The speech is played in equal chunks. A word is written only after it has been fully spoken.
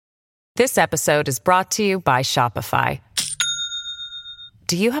This episode is brought to you by Shopify.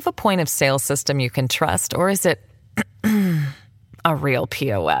 Do you have a point of sale system you can trust, or is it a real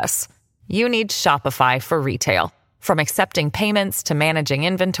POS? You need Shopify for retail. From accepting payments to managing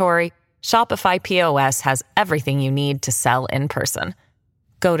inventory, Shopify POS has everything you need to sell in person.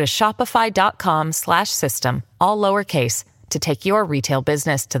 Go to shopify.com/system, all lowercase, to take your retail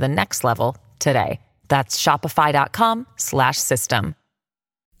business to the next level today. That's shopify.com/system.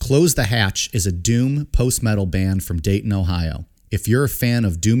 Close the Hatch is a doom post-metal band from Dayton, Ohio. If you're a fan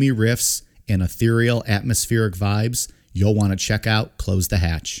of doomy riffs and ethereal atmospheric vibes, you'll want to check out Close the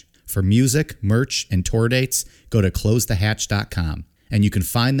Hatch. For music, merch, and tour dates, go to closethehatch.com. And you can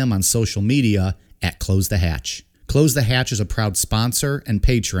find them on social media at Close the Hatch. Close the Hatch is a proud sponsor and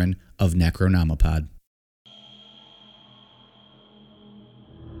patron of Necronomipod.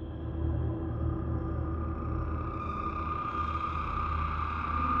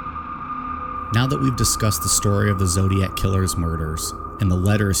 Now that we've discussed the story of the Zodiac Killer's murders and the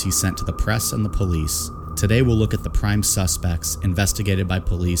letters he sent to the press and the police, today we'll look at the prime suspects investigated by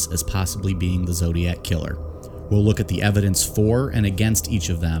police as possibly being the Zodiac Killer. We'll look at the evidence for and against each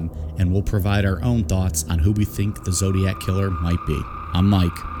of them, and we'll provide our own thoughts on who we think the Zodiac Killer might be. I'm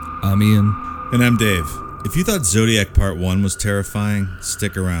Mike. I'm Ian. And I'm Dave. If you thought Zodiac Part 1 was terrifying,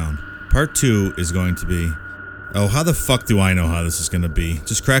 stick around. Part 2 is going to be... Oh, how the fuck do I know how this is going to be?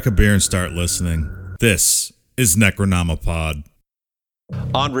 Just crack a beer and start listening. This is Necronomipod.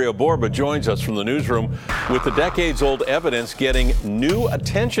 Andrea Borba joins us from the newsroom with the decades-old evidence getting new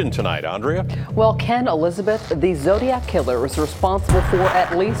attention tonight. Andrea? Well, Ken, Elizabeth, the Zodiac Killer is responsible for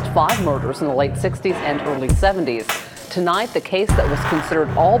at least 5 murders in the late 60s and early 70s. Tonight, the case that was considered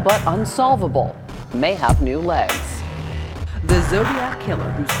all but unsolvable may have new legs. The Zodiac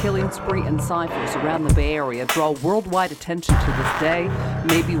Killer, whose killing spree and ciphers around the Bay Area draw worldwide attention to this day,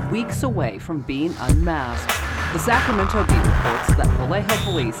 may be weeks away from being unmasked. The Sacramento Bee reports that Vallejo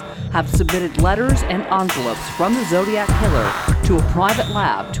police have submitted letters and envelopes from the Zodiac Killer to a private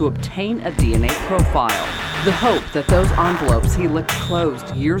lab to obtain a DNA profile. The hope that those envelopes he licked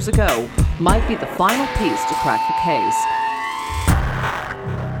closed years ago might be the final piece to crack the case.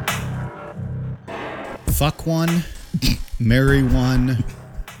 Fuck one, marry one,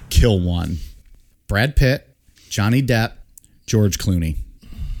 kill one. Brad Pitt, Johnny Depp, George Clooney.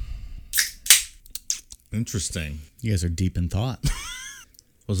 Interesting. You guys are deep in thought.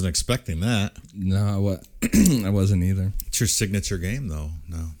 Wasn't expecting that. No, I wasn't either. It's your signature game, though.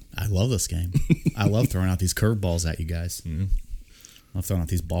 No. I love this game. I love throwing out these curveballs at you guys. I love throwing out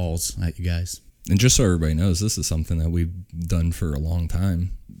these balls at you guys. And just so everybody knows, this is something that we've done for a long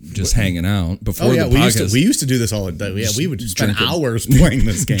time. Just hanging out before the podcast. We used to do this all the time. Yeah, we would spend hours playing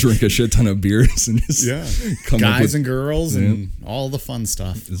this game. Drink a shit ton of beers and just come guys up with, and girls and all the fun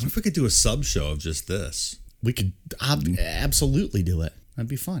stuff. What if we could do a sub show of just this? We could absolutely do it. That'd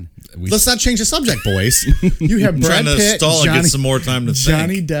be fun. Let's not change the subject, boys. You have Brad Pitt, stall and get some more time to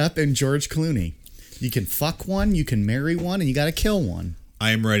Johnny think. Depp, and George Clooney. You can fuck one, you can marry one, and you got to kill one.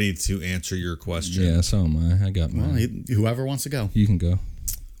 I am ready to answer your question. Yeah, so am I. I got mine. Well, whoever wants to go. You can go.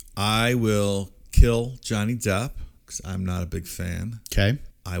 I will kill Johnny Depp because I'm not a big fan. Okay.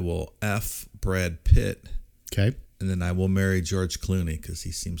 I will F Brad Pitt. Okay. And then I will marry George Clooney because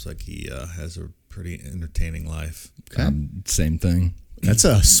he seems like he has a pretty entertaining life. Okay. Same thing. That's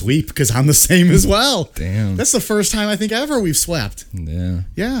a sweep because I'm the same as well. Damn. That's the first time I think ever we've swept. Yeah.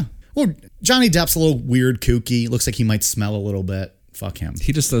 Yeah. Well, Johnny Depp's a little weird, kooky. Looks like he might smell a little bit. Fuck him.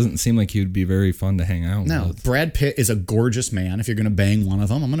 He just doesn't seem like he would be very fun to hang out with. Brad Pitt is a gorgeous man. If you're going to bang one of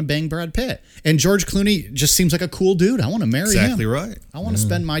them, I'm going to bang Brad Pitt. And George Clooney just seems like a cool dude. I want to marry him. Exactly right. I want to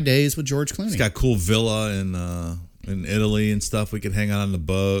spend my days with George Clooney. He's got a cool villa in Italy and stuff. We could hang out on the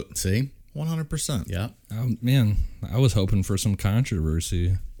boat. See? 100%. Yeah. Man, I was hoping for some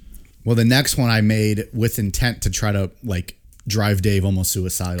controversy. Well, the next one I made with intent to try to, drive Dave almost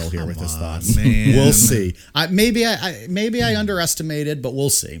suicidal here with his thoughts. Man. We'll see. Maybe I underestimated, but we'll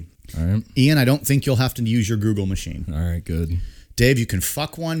see. All right. Ian, I don't think you'll have to use your Google machine. All right, good. Dave, you can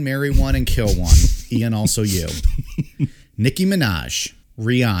fuck one, marry one, and kill one. Ian, also you. Nicki Minaj,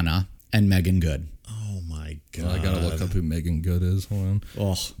 Rihanna, and Megan Good. Oh, my God. Well, I got to look up who Megan Good is. Hold on.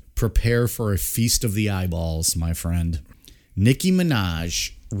 Oh, prepare for a feast of the eyeballs, my friend. Nicki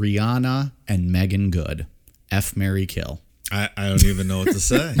Minaj, Rihanna, and Megan Good. F, marry, kill. I don't even know what to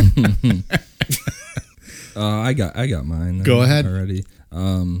say. I got mine. Go ahead. Already.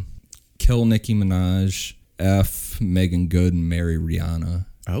 Kill Nicki Minaj, F Megan Good, and marry Rihanna.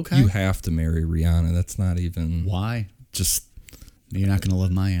 Okay. You have to marry Rihanna. That's not even... Why? Just... You're not going to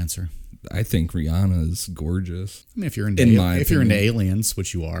love my answer. I think Rihanna is gorgeous. I mean, if you're In into my opinion. aliens,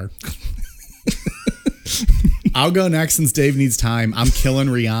 which you are. I'll go next since Dave needs time. I'm killing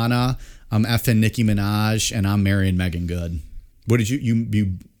Rihanna. I'm effing Nicki Minaj, and I'm marrying Megan Good. What did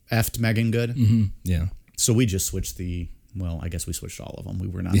you effed Megan Good? Mm-hmm. Yeah. So we just switched well, I guess we switched all of them. We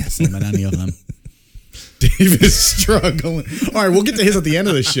were not the same on any of them. Dave is struggling. All right, we'll get to his at the end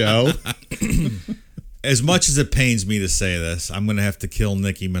of the show. As much as it pains me to say this, I'm going to have to kill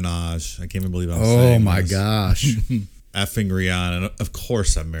Nicki Minaj. I can't even believe I'm Oh saying my this. gosh. Effing Rihanna. Of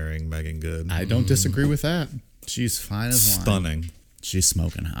course I'm marrying Megan Good. I don't disagree with that. She's fine as wine. Stunning. She's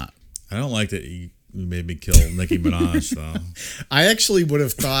smoking hot. I don't like that you made me kill Nicki Minaj, though. I actually would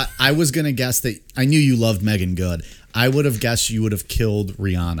have thought, I was going to guess that, I knew you loved Megan Good. I would have guessed you would have killed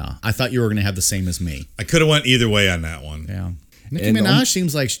Rihanna. I thought you were going to have the same as me. I could have went either way on that one. Yeah. Nicki And Minaj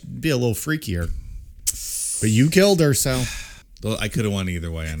seems like she'd be a little freakier. But you killed her, so. Well, I could have went either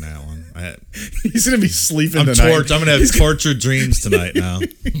way on that one. He's going to be sleeping I'm tonight. tortured. I'm going to have tortured dreams tonight now.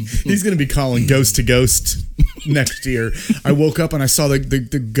 He's going to be calling ghost to ghost next year. I woke up and I saw the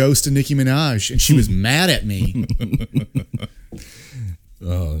ghost of Nicki Minaj, and she was mad at me.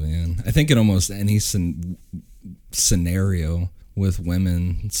 Oh man, I think in almost any scenario with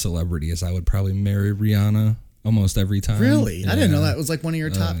women celebrities, I would probably marry Rihanna almost every time. Really? I didn't know Yeah. that was like one of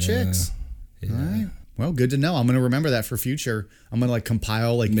your top chicks. Yeah. All right. Well, good to know. I'm going to remember that for future. I'm going to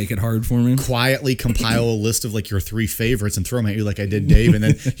compile Make it hard for me. quietly compile a list of your 3 favorites and throw them at you like I did Dave, and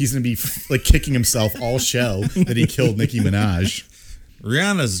then he's going to be kicking himself all show that he killed Nicki Minaj.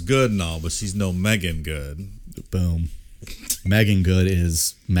 Rihanna's good and all, but she's no Megan Good. Boom. Megan Good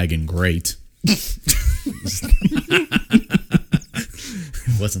is Megan Great.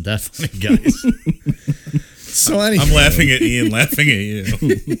 Wasn't that funny, guys? So anyway, I'm laughing at Ian, laughing at you.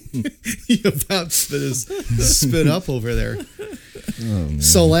 he about spit up over there.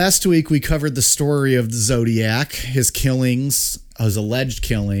 So last week we covered the story of the Zodiac, his killings, his alleged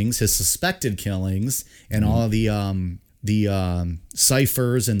killings, his suspected killings, and all of the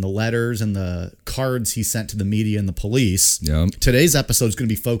ciphers and the letters and the cards he sent to the media and the police. Yep. Today's episode is going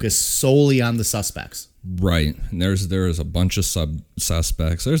to be focused solely on the suspects. Right. And there's a bunch of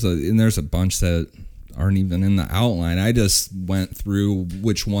suspects. There's a bunch that aren't even in the outline. I just went through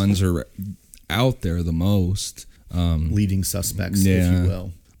which ones are out there the most. Leading suspects, if you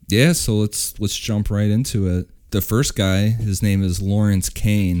will. Yeah, so let's jump right into it. The first guy, his name is Lawrence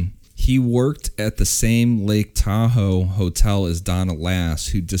Kane. He worked at the same Lake Tahoe hotel as Donna Lass,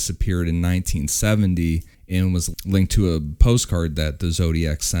 who disappeared in 1970 and was linked to a postcard that the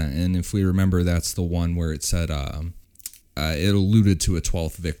Zodiac sent. And if we remember, that's the one where it said it alluded to a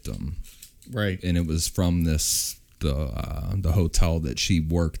 12th victim. Right. And it was from the hotel that she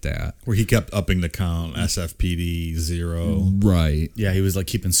worked at. Where he kept upping the count, SFPD 0. Right. Yeah, he was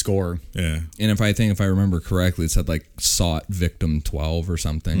keeping score. Yeah. And if I remember correctly, it said sought victim 12 or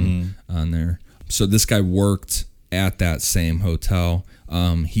something on there. So this guy worked at that same hotel.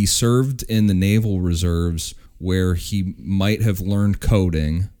 He served in the Naval Reserves, where he might have learned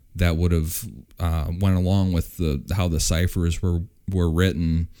coding that would have went along with how the ciphers were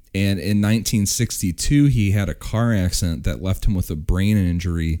written. And in 1962, he had a car accident that left him with a brain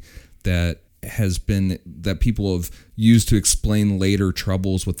injury that people have used to explain later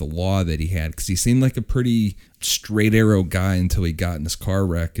troubles with the law that he had, because he seemed like a pretty straight arrow guy until he got in his car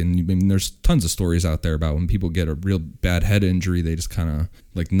wreck. And I mean, there's tons of stories out there about when people get a real bad head injury, they just kind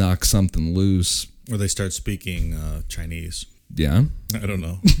of knock something loose. Or they start speaking Chinese. Yeah. I don't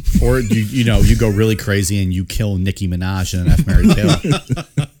know. Or you go really crazy and you kill Nicki Minaj in an F, Marry, Kill.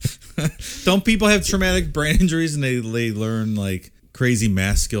 Don't people have traumatic brain injuries and they learn crazy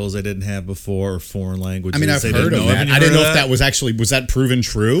math skills they didn't have before, or foreign languages? I mean, I've heard of that. I didn't know if that was actually, was that proven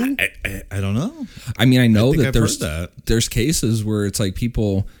true? I don't know. I mean, I know that I've there's heard that. there's cases where it's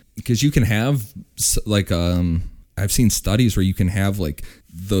people, because you can have I've seen studies where you can have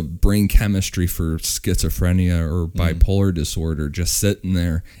the brain chemistry for schizophrenia or bipolar disorder just sitting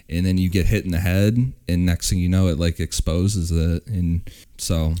there, and then you get hit in the head, and next thing you know, it exposes it. And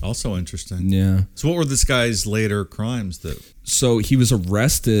so Also interesting. yeah. So what were this guy's later crimes So he was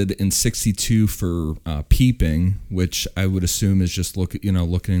arrested in 1962 for peeping, which I would assume is just looking in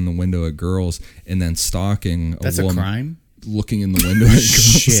the window at girls, and then stalking That's a a woman. crime? Looking in the window at girls.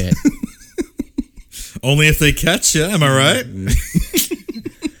 Shit. Only if they catch you, am I right?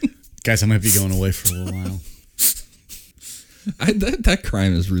 Guys, I might be going away for a little while. That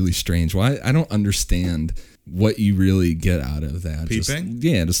crime is really strange. Why? I don't understand what you really get out of that. Peeping?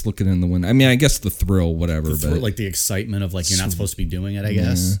 Just looking in the window. I mean, I guess the thrill, whatever. But The excitement of you're not supposed to be doing it, I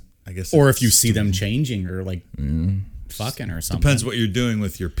guess. I guess. Or if you see them changing or fucking or something. Depends what you're doing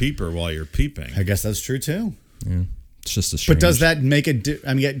with your peeper while you're peeping. I guess that's true too. Yeah. It's just a strange. But does that make it?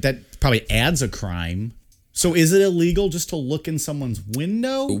 I mean, that probably adds a crime. So is it illegal just to look in someone's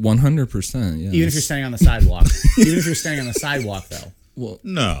window? 100%. Yeah. Even if you're standing on the sidewalk. Even if you're standing on the sidewalk, though. Well,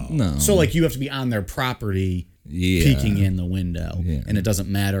 No. So like you have to be on their property, peeking in the window, and it doesn't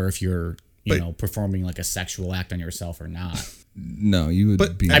matter if you're performing like a sexual act on yourself or not. No, you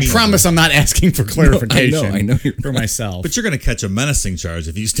would be. I promise I'm not asking for clarification. I know for myself. But you're going to catch a menacing charge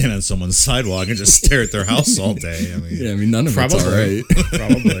if you stand on someone's sidewalk and just stare at their house all day. I mean, none of it's all right.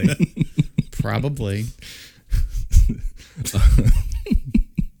 Probably.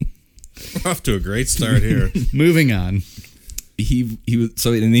 We're off to a great start here. Moving on. He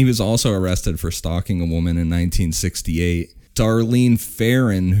was also arrested for stalking a woman in 1968. Darlene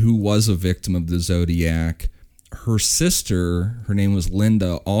Farron, who was a victim of the Zodiac, her sister, her name was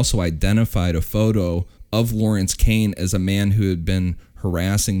Linda, also identified a photo of Lawrence Kane as a man who had been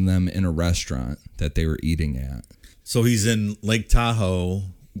harassing them in a restaurant that they were eating at. So he's in Lake Tahoe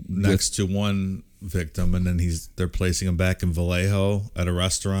next to one victim, and then they're placing him back in Vallejo at a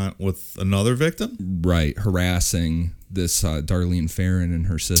restaurant with another victim? Right, harassing this Darlene Farron and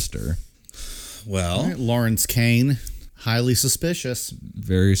her sister. Well, right, Lawrence Kane, highly suspicious.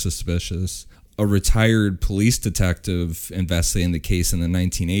 Very suspicious. A retired police detective investigating the case in the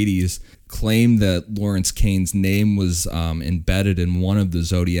 1980s claimed that Lawrence Kane's name was embedded in one of the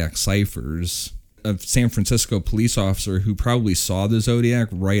Zodiac ciphers. A San Francisco police officer who probably saw the Zodiac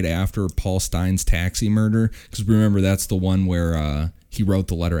right after Paul Stein's taxi murder, because remember that's the one where he wrote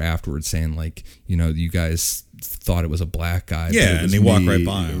the letter afterwards saying like, you guys thought it was a black guy. Yeah, and he walked right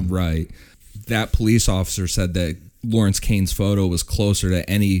by him. Right. That police officer said that Lawrence Kane's photo was closer to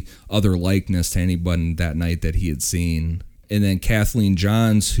any other likeness to anyone that night that he had seen. And then Kathleen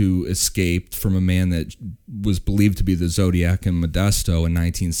Johns, who escaped from a man that was believed to be the Zodiac in Modesto in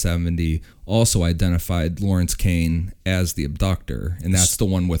 1970, also identified Lawrence Kane as the abductor. And that's the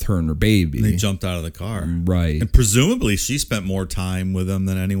one with her and her baby. And they jumped out of the car. Right. And presumably she spent more time with him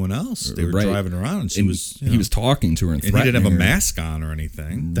than anyone else. They were driving around. And he was talking to her and threatening he didn't have a her. mask on or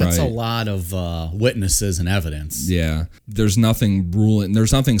anything. That's a lot of witnesses and evidence. Yeah. There's nothing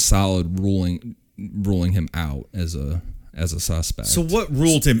solid ruling him out as a suspect. So what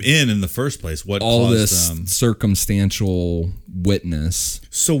ruled him in the first place? What all caused this circumstantial witness.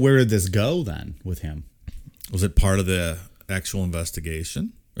 So where did this go then with him? Was it part of the actual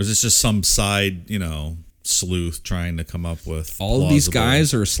investigation? Or is this just some side, sleuth trying to come up with all of these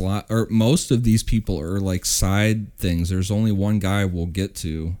guys or most of these people are like side things. There's only one guy we'll get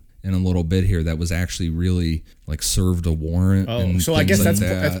to in a little bit here that was actually really like served a warrant. Oh, so I guess that's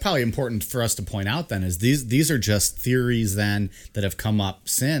probably important for us to point out then is these are just theories then that have come up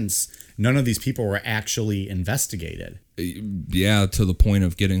since. None of these people were actually investigated. Yeah, to the point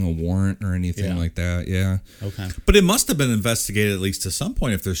of getting a warrant or anything like that. Yeah. Okay. But it must have been investigated at least to some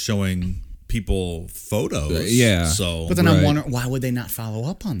point if they're showing people photos. Yeah. So, but then I'm wondering, why would they not follow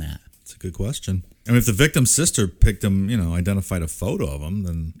up on that? That's a good question. I mean, if the victim's sister picked him, identified a photo of him,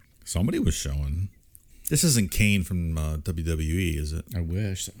 then somebody was showing. This isn't Kane from WWE, is it? I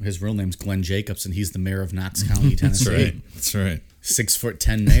wish. His real name's Glenn Jacobs, and he's the mayor of Knox County, Tennessee. That's right.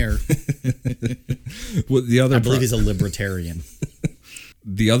 6'10" mayor. Well, I believe he's a libertarian.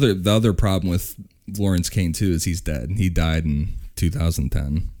 The other problem with Lawrence Kane too is he's dead. He died in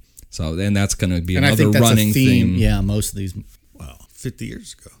 2010. So and that's going to be another running theme. Yeah, most of these. Wow, 50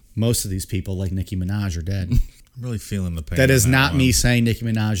 years ago. Most of these people, like Nicki Minaj, are dead. I'm really feeling the pain. That is not me saying Nicki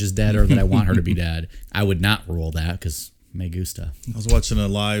Minaj is dead or that I want her to be dead. I would not rule that because me gusta. I was watching a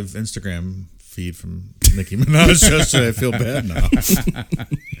live Instagram feed from Nicki Minaj yesterday. I feel bad now.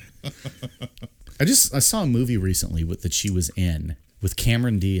 I saw a movie recently that she was in with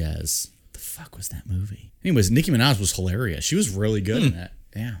Cameron Diaz. The fuck was that movie? Anyways, Nicki Minaj was hilarious. She was really good in it.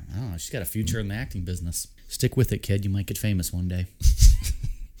 Yeah, I don't know. She's got a future in the acting business. Stick with it, kid. You might get famous one day.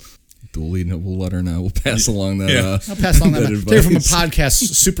 We'll let her know. We'll pass along that. Yeah. I'll pass along that advice. Take from a podcast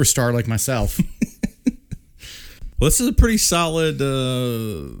superstar like myself. Well, this is a pretty solid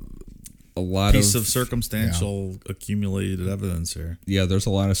piece of circumstantial accumulated evidence here. Yeah, there's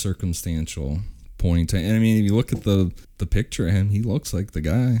a lot of circumstantial pointing to. And I mean, if you look at the picture of him, he looks like the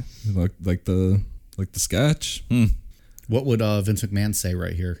guy, like the sketch. What would Vince McMahon say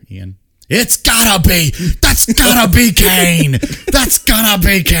right here, Ian? It's gotta be! That's gotta be Kane! That's gotta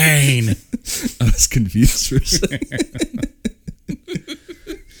be Kane! I was confused for a second.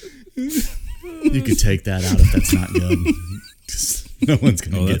 You could take that out if that's not good. No one's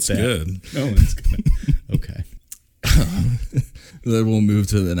gonna get that. Good. No one's gonna. Okay. Then we'll move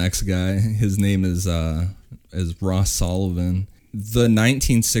to the next guy. His name is as Ross Sullivan. The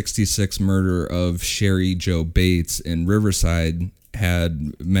 1966 murder of Sherry Jo Bates in Riverside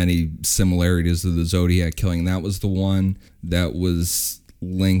had many similarities to the Zodiac killing. That was the one that was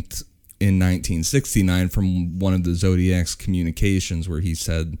linked in 1969 from one of the Zodiac's communications where he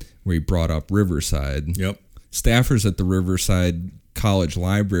brought up Riverside. Yep. Staffers at the Riverside College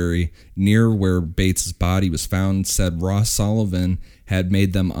Library, near where Bates' body was found, said Ross Sullivan had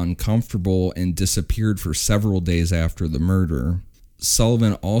made them uncomfortable and disappeared for several days after the murder.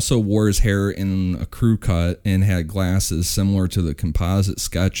 Sullivan also wore his hair in a crew cut and had glasses similar to the composite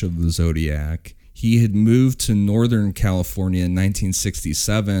sketch of the Zodiac. He had moved to Northern California in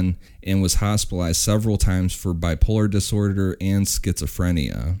 1967 and was hospitalized several times for bipolar disorder and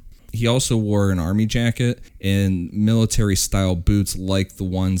schizophrenia. He also wore an army jacket and military-style boots like the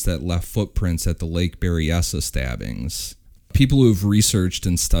ones that left footprints at the Lake Berryessa stabbings. People who have researched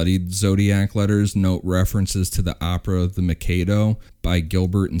and studied Zodiac letters note references to the opera The Mikado by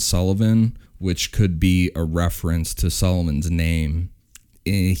Gilbert and Sullivan, which could be a reference to Sullivan's name.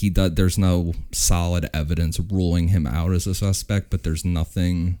 There's no solid evidence ruling him out as a suspect, but there's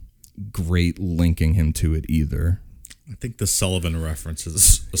nothing great linking him to it either. I think the Sullivan reference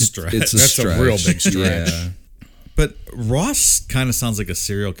is a stretch. It's a That's stretch. a real big stretch. Yeah. But Ross kind of sounds like a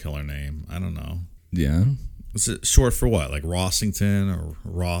serial killer name. I don't know. Yeah. Is it short for what? Like Rossington or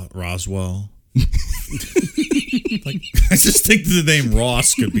Roswell? Like, I just think the name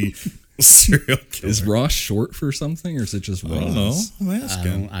Ross could be a serial killer. Is Ross short for something, or is it just Ross? I don't know. I'm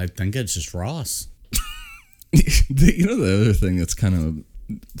asking. I think it's just Ross. The other thing that's kind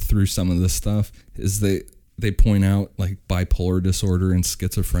of through some of this stuff is they point out like bipolar disorder and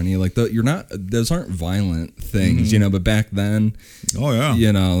schizophrenia. Like those aren't violent things, but back then, Oh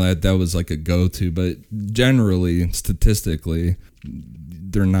yeah. that was like a go-to. But generally, statistically,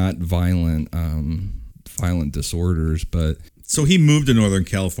 they're not violent disorders. But So he moved to Northern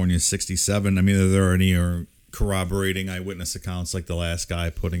California in 67. I mean, are there any corroborating eyewitness accounts like the last guy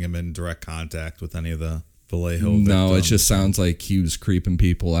putting him in direct contact with any of the Vallejo no, it victims? just sounds like he was creeping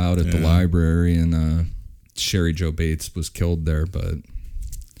people out at the library, and Sherry Jo Bates was killed there. But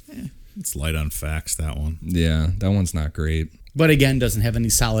It's light on facts, that one. yeah, that one's not great. But again, doesn't have any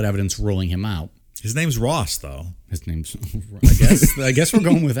solid evidence ruling him out. His name's Ross, though. His name's, I guess we're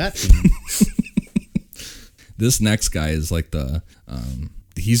going with that theme. This next guy is like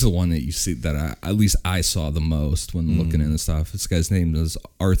he's the one that you see that at least I saw the most when looking into stuff. This guy's name is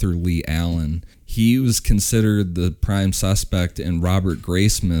Arthur Lee Allen. He was considered the prime suspect in Robert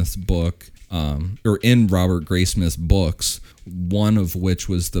Graysmith's book, or in Robert Graysmith's books, one of which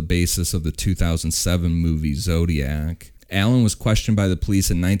was the basis of the 2007 movie Zodiac. Allen was questioned by the police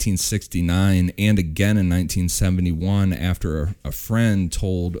in 1969 and again in 1971 after a friend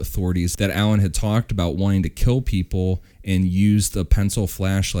told authorities that Allen had talked about wanting to kill people and used a pencil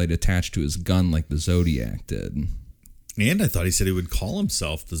flashlight attached to his gun like the Zodiac did. And I thought he said he would call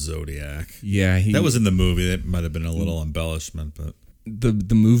himself the Zodiac. Yeah, That was in the movie. That might have been a little embellishment, but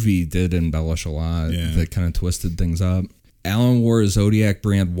the movie did embellish a lot. Yeah. That kind of twisted things up. Allen wore a Zodiac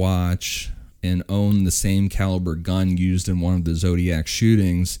brand watch and owned the same caliber gun used in one of the Zodiac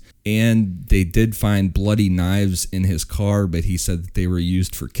shootings. And they did find bloody knives in his car, but he said that they were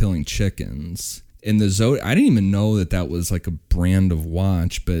used for killing chickens. And I didn't even know that was like a brand of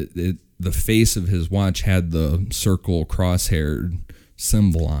watch, but the face of his watch had the circle crosshair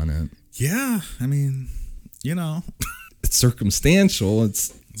symbol on it. yeah, I mean, It's circumstantial.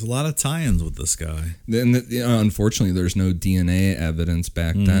 There's there's a lot of tie-ins with this guy. And unfortunately, there's no DNA evidence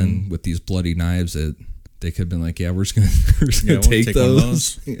back then with these bloody knives. They could have been like, yeah, we're just gonna We'll take one of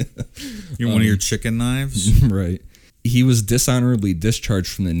those. You're one of your chicken knives? Right. He was dishonorably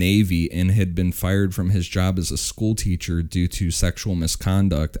discharged from the Navy and had been fired from his job as a school teacher due to sexual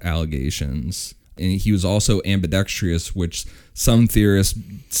misconduct allegations. And he was also ambidextrous, which some theorists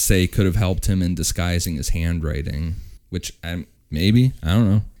say could have helped him in disguising his handwriting, which maybe, I don't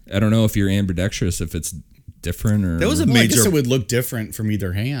know. I don't know if you're ambidextrous, if it's different or... That was a Well, I guess major... it would look different from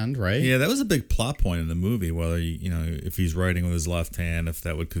either hand, right? Yeah, that was a big plot point in the movie, whether, if he's writing with his left hand, if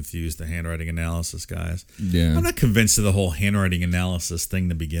that would confuse the handwriting analysis guys. Yeah. I'm not convinced of the whole handwriting analysis thing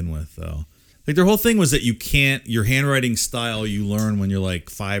to begin with, though. Like, their whole thing was that your handwriting style you learn when you're like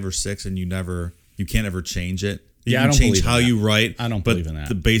 5 or 6 and you can't ever change it. You Yeah, I can don't change believe in how that. you write. I don't but believe in that.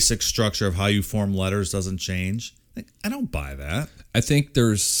 the basic structure of how you form letters doesn't change. Like, I don't buy that. I think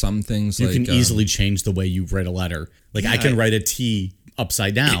there's some things You like... can easily change the way you write a letter. Like I can write a T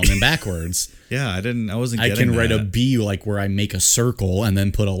upside down and backwards. Yeah, I wasn't I getting can write a that. B like where I make a circle and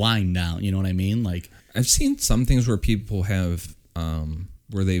then put a line down. You know what I mean? Like I've seen some things where people have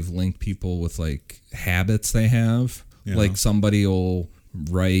where they've linked people with like habits they have. Yeah. Like somebody will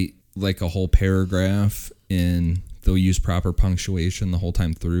write like a whole paragraph and they'll use proper punctuation the whole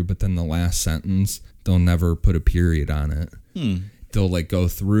time through, but then the last sentence, they'll never put a period on it. They'll like go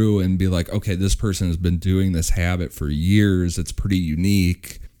through and be like, okay, this person has been doing this habit for years. It's pretty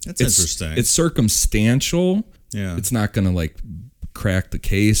unique. That's interesting. It's circumstantial. Yeah. It's not going to like crack the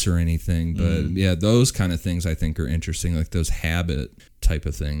case or anything, but yeah, those kind of things I think are interesting, like those habit type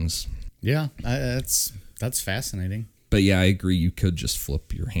of things. Yeah, that's fascinating. But yeah, I agree. You could just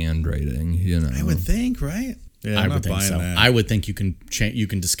flip your handwriting, you know. I would think, right? Yeah, I I'm would not think buying so. that. I would think you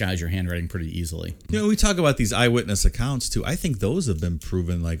can disguise your handwriting pretty easily. You know, we talk about these eyewitness accounts too. I think those have been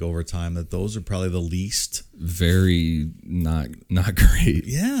proven like over time that those are probably the least. Very not great.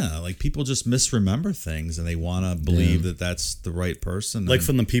 Yeah, like people just misremember things and they want to believe that that's the right person. Like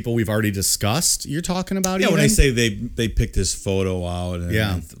from the people we've already discussed, you're talking about. Yeah, even? when I say they picked his photo out,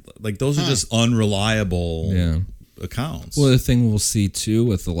 and like those are just unreliable accounts. Well, the thing we'll see too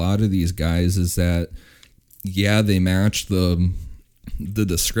with a lot of these guys is that they match the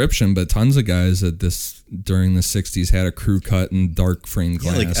description, but tons of guys at this during the 60s had a crew cut and dark frame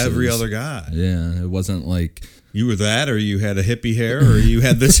glasses. Like every other guy. Yeah, it wasn't like you were that, or you had a hippie hair, or you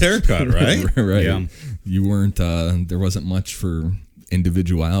had this haircut, right? right. Yeah. You weren't. There wasn't much for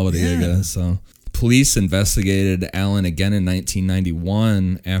individuality, I guess. So, police investigated Allen again in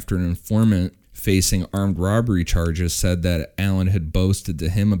 1991 after an informant facing armed robbery charges said that Allen had boasted to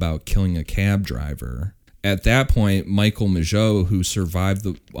him about killing a cab driver. At that point, Michael Mageau, who survived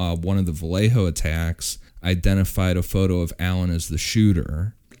one of the Vallejo attacks, identified a photo of Allen as the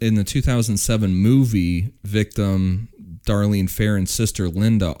shooter. In the 2007 movie, victim Darlene Farron's sister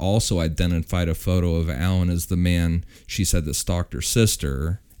Linda also identified a photo of Allen as the man she said that stalked her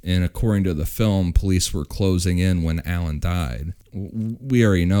sister. And according to the film, police were closing in when Allen died. We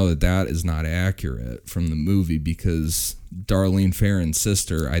already know that is not accurate from the movie because Darlene Farron's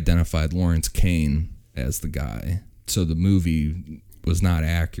sister identified Lawrence Kane as the guy. So the movie was not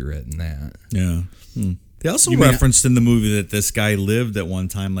accurate in that. Yeah. They also referenced in the movie that this guy lived at one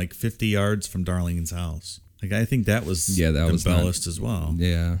time like 50 yards from Darlene's house. Like I think that was embellished as well.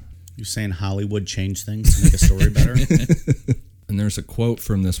 Yeah. You saying Hollywood changed things to make a story better? And there's a quote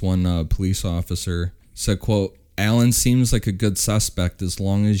from this one police officer. Said, quote, Allen seems like a good suspect as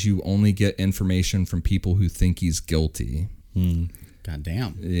long as you only get information from people who think he's guilty. God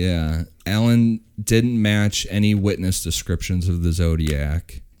damn. Yeah. Allen didn't match any witness descriptions of the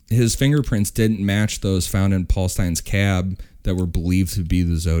Zodiac. His fingerprints didn't match those found in Paul Stein's cab that were believed to be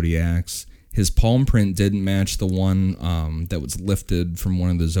the Zodiac's. His palm print didn't match the one that was lifted from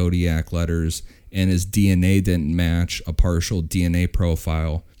one of the Zodiac letters, and his DNA didn't match a partial DNA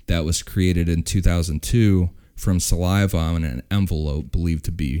profile that was created in 2002 from saliva on an envelope believed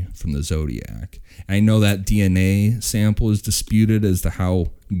to be from the Zodiac. And I know that DNA sample is disputed as to how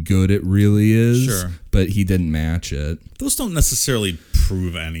good it really is, Sure. but he didn't match it. Those don't necessarily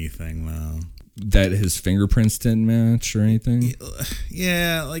prove anything, though. That his fingerprints didn't match or anything?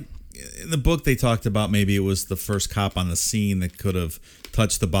 Yeah, like in the book they talked about maybe it was the first cop on the scene that could have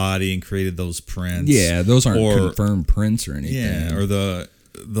touched the body and created those prints. Yeah, those aren't confirmed prints or anything. Yeah, or the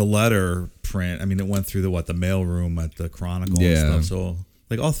letter print. I mean, it went through the mailroom at the Chronicle and stuff. So,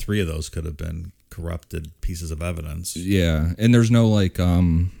 like, all three of those could have been corrupted pieces of evidence. Yeah, and there's no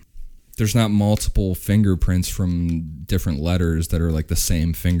there's not multiple fingerprints from different letters that are like the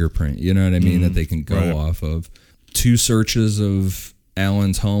same fingerprint. You know what I mean? That they can go off of. 2 searches of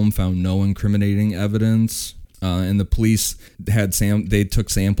Allen's home found no incriminating evidence. And the police they took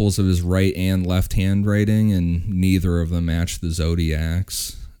samples of his right and left handwriting, and neither of them matched the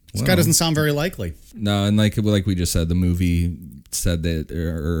Zodiac's. This guy doesn't sound very likely. No, and like we just said, the movie said that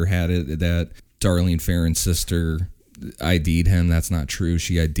or had it that Darlene Farron's sister ID'd him. That's not true.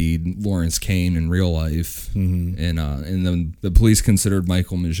 She ID'd Lawrence Kane in real life, and then the police considered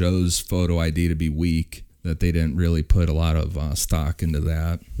Michael Mageau's photo ID to be weak. That they didn't really put a lot of stock into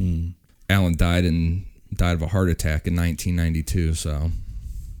that. Allen died of a heart attack in 1992. So,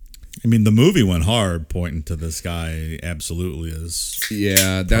 I mean, the movie went hard pointing to this guy. Absolutely is.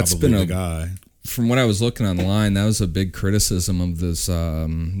 Yeah, that's been the guy. From what I was looking online, that was a big criticism of this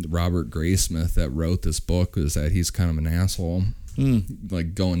Robert Graysmith that wrote this book, was that he's kind of an asshole,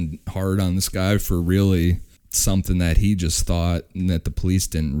 like going hard on this guy for really something that he just thought and that the police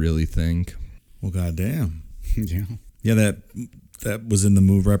didn't really think. Well, goddamn. Yeah. Yeah, that was in the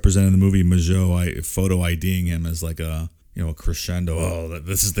movie, representing the movie Mageau, photo IDing him as like a crescendo. Oh,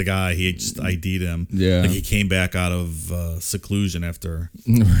 this is the guy. He just ID'd him. Yeah. Like he came back out of seclusion after,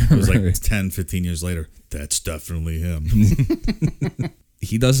 it was like 10, 15 years later. That's definitely him.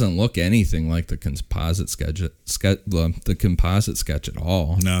 he doesn't look anything like the composite sketch at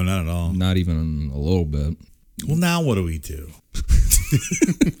all. No, not at all. Not even a little bit. Well, now what do we do?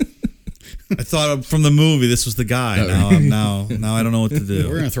 I thought from the movie this was the guy. Now I don't know what to do.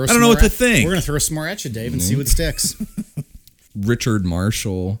 We're gonna throw. I don't know what to think. We're gonna throw some more at you, Dave, and see what sticks. Richard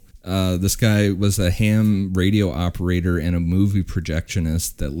Marshall. This guy was a ham radio operator and a movie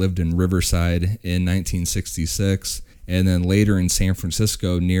projectionist that lived in Riverside in 1966, and then later in San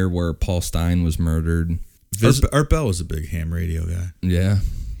Francisco near where Paul Stein was murdered. Art Bell was a big ham radio guy. Yeah.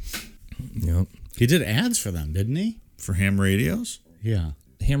 Yep. He did ads for them, didn't he? For ham radios? Yeah.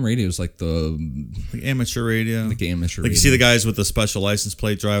 Ham radio is like the amateur radio. Like amateur radio. You see the guys with the special license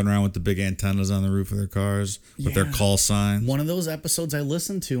plate driving around with the big antennas on the roof of their cars with their call sign. One of those episodes I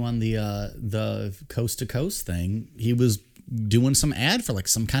listened to on the Coast to Coast thing, he was doing some ad for like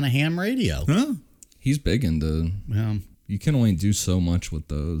some kind of ham radio. Huh? He's big into. Yeah. You can only do so much with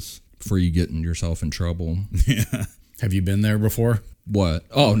those before you get yourself in trouble. Yeah. Have you been there before? What?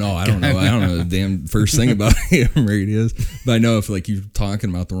 Oh no, I don't know. I don't know the damn first thing about ham radios. But I know if like you're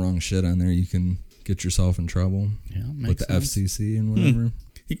talking about the wrong shit on there, you can get yourself in trouble. Yeah, with the FCC and whatever.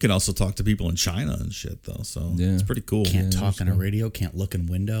 You can also talk to people in China and shit though, so yeah. It's pretty cool. Can't talk on a radio, can't look in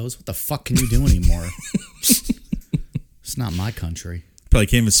windows. What the fuck can you do anymore? It's not my country. Probably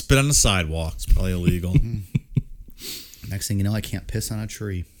can't even spit on the sidewalk. It's probably illegal. Next thing you know, I can't piss on a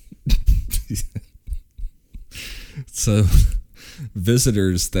tree. So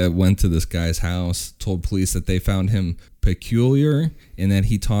visitors that went to this guy's house told police that they found him peculiar and that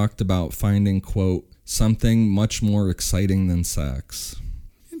he talked about finding, quote, something much more exciting than sex.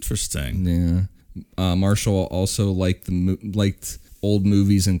 Interesting. Yeah. Marshall also liked old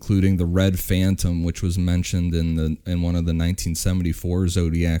movies, including The Red Phantom, which was mentioned in one of the 1974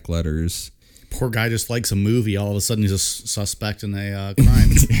 Zodiac letters. Poor guy just likes a movie. All of a sudden, he's a suspect in a crime.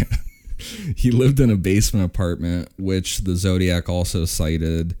 Yeah. He lived in a basement apartment, which the Zodiac also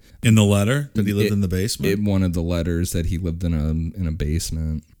cited. In the letter? That he lived in the basement? In one of the letters that he lived in a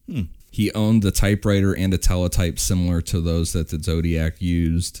basement. He owned a typewriter and a teletype similar to those that the Zodiac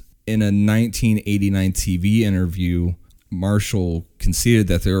used. In a 1989 TV interview, Marshall conceded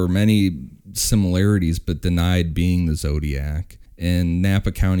that there were many similarities but denied being the Zodiac. And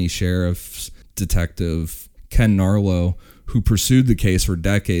Napa County Sheriff's Detective Ken Narlow, who pursued the case for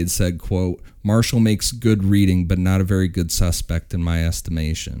decades, said, quote, Marshall makes good reading, but not a very good suspect in my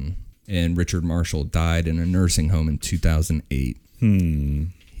estimation. And Richard Marshall died in a nursing home in 2008.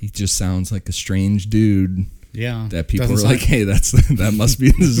 He just sounds like a strange dude. Yeah. That people are like, hey, that must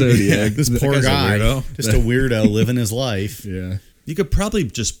be the Zodiac. This poor guy. Just a weirdo living his life. Yeah. You could probably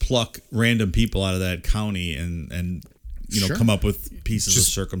just pluck random people out of that county and come up with pieces of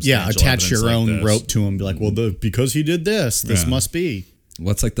circumstantial evidence. Yeah, attach your like own this. rope to him. Be like, well, because he did this must be.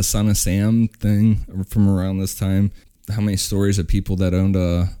 What's like the Son of Sam thing from around this time? How many stories of people that owned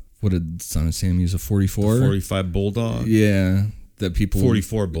what did Son of Sam use, a 44? 45 Bulldog? Yeah. That people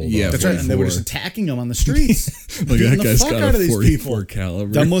 44 Bulldog. Yeah, that's right. And they were just attacking him on the streets. Like beating that guy's the fuck got out a of these 44 people.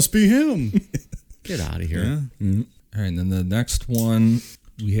 caliber. That must be him. Get out of here. Yeah. Mm-hmm. All right, and then the next one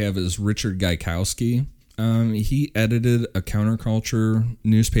we have is Richard Gaikowski. He edited a counterculture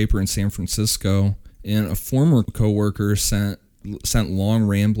newspaper in San Francisco, and a former coworker sent long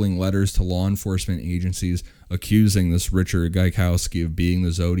rambling letters to law enforcement agencies accusing this Richard Gaikowski of being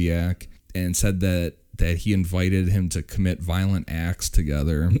the Zodiac, and said that he invited him to commit violent acts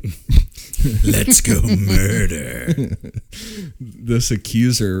together. Let's go murder. This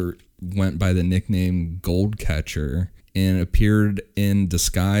accuser went by the nickname Goldcatcher and appeared in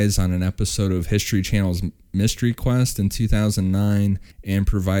disguise on an episode of History Channel's Mystery Quest in 2009 and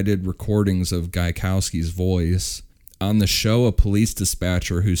provided recordings of Gaikowski's voice. On the show, a police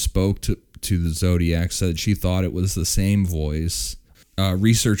dispatcher who spoke to the Zodiac said she thought it was the same voice.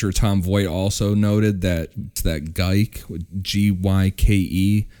 Researcher Tom Voigt also noted that Gyke,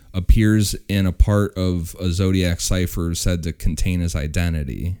 Gyke, appears in a part of a Zodiac cipher said to contain his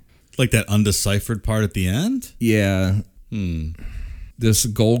identity. Like that undeciphered part at the end? Yeah. This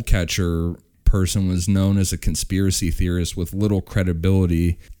Goldcatcher person was known as a conspiracy theorist with little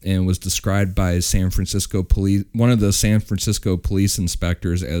credibility and was described by one of the San Francisco police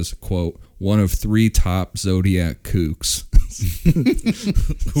inspectors as, quote, one of 3 top Zodiac kooks.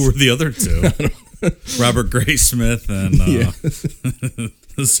 Who were the other 2? Robert Graysmith and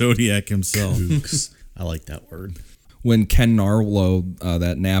the Zodiac himself. Kooks. I like that word. When Ken Narlow,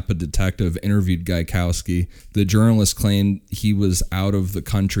 that Napa detective, interviewed Gaikowski, the journalist claimed he was out of the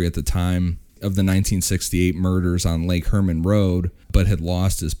country at the time of the 1968 murders on Lake Herman Road, but had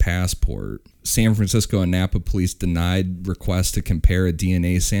lost his passport. San Francisco and Napa police denied requests to compare a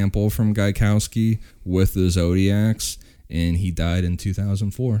DNA sample from Gaikowski with the Zodiacs, and he died in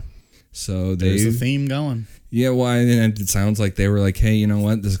 2004. So there's a theme going. Yeah, well, and it sounds like they were like, hey, you know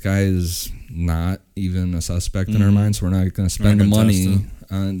what? This guy is not even a suspect in our minds, so we're not going to spend the money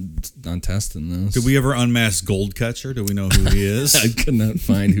on testing this. Did we ever unmask Goldcatcher? Do we know who he is? I could not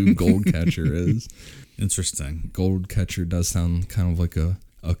find who Goldcatcher is. Interesting. Goldcatcher does sound kind of like a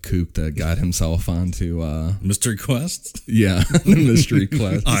kook that got himself onto Mystery Quest? Yeah, Mystery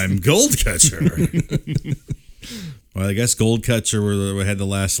Quest. I'm Goldcatcher. Well, I guess Goldcatcher had the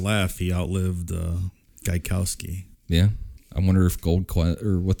last laugh. He outlived Gaikowski. Yeah. I wonder if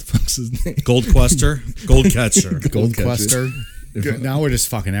or what the fuck's his name? Goldquester? Goldcatcher. Goldquester. Now we're just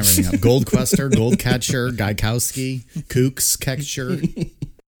fucking everything up. Goldquester, Goldcatcher, Gaikowski, Kooks, Catcher.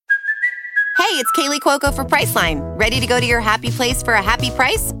 Hey, it's Kaylee Cuoco for Priceline. Ready to go to your happy place for a happy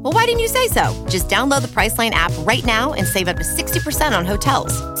price? Well, why didn't you say so? Just download the Priceline app right now and save up to 60% on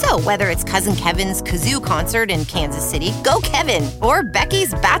hotels. So whether it's Cousin Kevin's Kazoo Concert in Kansas City, go Kevin, or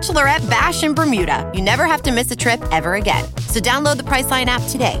Becky's Bachelorette Bash in Bermuda, you never have to miss a trip ever again. So download the Priceline app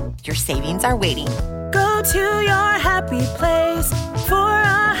today. Your savings are waiting. Go to your happy place for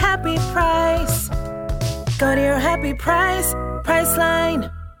a happy price. Go to your happy price,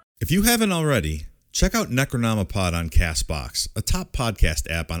 Priceline. If you haven't already, check out Necronomipod on CastBox, a top podcast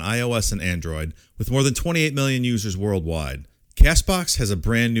app on iOS and Android with more than 28 million users worldwide. CastBox has a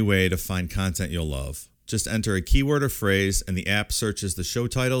brand new way to find content you'll love. Just enter a keyword or phrase, and the app searches the show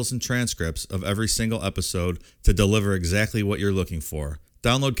titles and transcripts of every single episode to deliver exactly what you're looking for.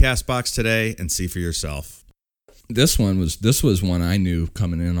 Download CastBox today and see for yourself. This was one I knew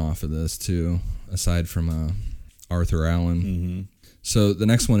coming in off of this too, aside from Arthur Allen. Mm-hmm. So the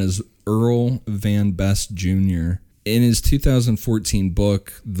next one is Earl Van Best Jr. In his 2014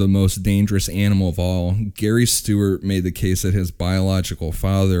 book, The Most Dangerous Animal of All, Gary Stewart made the case that his biological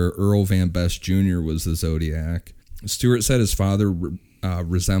father, Earl Van Best Jr., was the Zodiac. Stewart said his father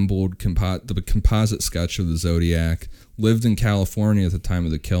resembled the composite sketch of the Zodiac, lived in California at the time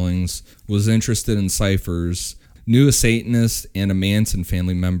of the killings, was interested in ciphers, knew a Satanist and a Manson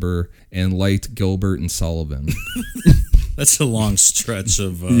family member, and liked Gilbert and Sullivan. That's a long stretch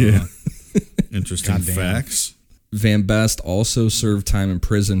of interesting facts. Van Best also served time in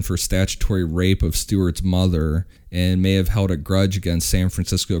prison for statutory rape of Stewart's mother and may have held a grudge against San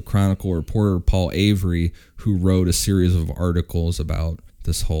Francisco Chronicle reporter Paul Avery, who wrote a series of articles about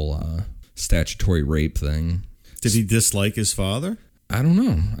this whole statutory rape thing. Did he dislike his father? I don't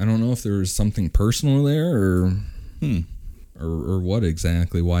know. I don't know if there was something personal there or what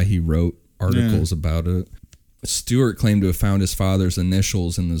exactly, why he wrote articles about it. Stewart claimed to have found his father's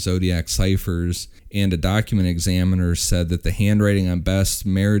initials in the Zodiac ciphers, and a document examiner said that the handwriting on Best's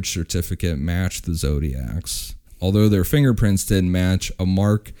marriage certificate matched the Zodiac's. Although their fingerprints didn't match, a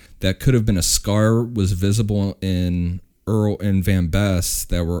mark that could have been a scar was visible in Earl and Van Best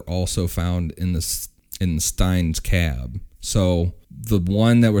that were also found in Stein's cab. So the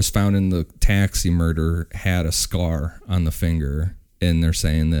one that was found in the taxi murder had a scar on the finger, and they're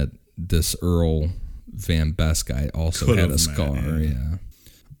saying that this Earl Van Best guy also had a scar. Yeah.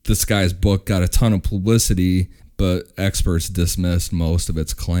 This guy's book got a ton of publicity, but experts dismissed most of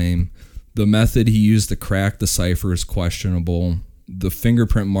its claim. The method he used to crack the cipher is questionable. The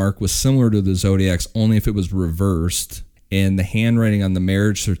fingerprint mark was similar to the Zodiac's only if it was reversed, and the handwriting on the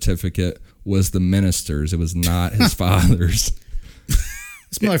marriage certificate was the minister's. It was not his father's.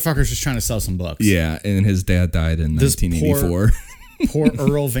 This motherfucker's just trying to sell some books. Yeah, and his dad died in 1984. Poor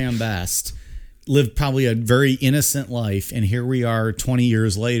Earl Van Best lived probably a very innocent life, and here we are 20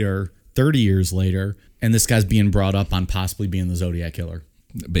 years later, 30 years later, and this guy's being brought up on possibly being the Zodiac killer.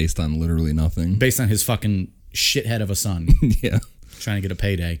 Based on literally nothing. Based on his fucking shithead of a son. Yeah. Trying to get a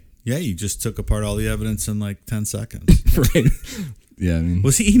payday. Yeah, you just took apart all the evidence in like 10 seconds. Right. Yeah, I mean,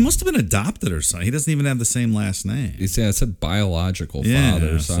 was he must have been adopted or something. He doesn't even have the same last name. You see, I said biological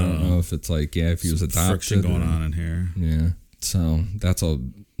father, so I don't know if it's like, if he was adopted. Friction going on in here. Yeah. So that's all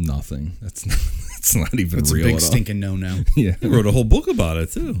nothing. It's not even it's real. It's a big stinking no-no. Yeah. He wrote a whole book about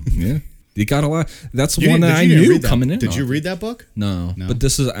it too. Yeah. You got a lot. That's the one that I knew coming in. Did you read that book? No. But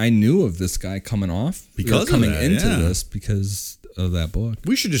I knew of this guy coming off because coming into this because of that book.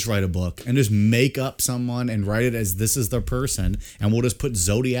 We should just write a book and just make up someone and write it as this is the person, and we'll just put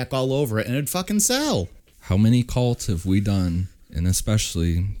Zodiac all over it and it'd fucking sell. How many cults have we done? And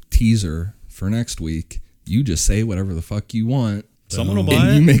especially teaser for next week. You just say whatever the fuck you want. Someone will buy it.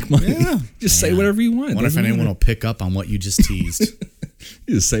 And you make money. Yeah. Just say whatever you want. I wonder if anyone will pick up on what you just teased.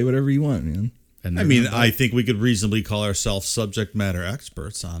 You just say whatever you want, man. And I mean, I think we could reasonably call ourselves subject matter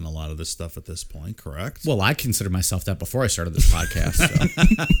experts on a lot of this stuff at this point, correct? well, I considered myself that before I started this podcast.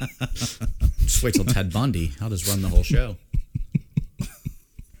 So. Just wait till Ted Bundy. I'll just run the whole show.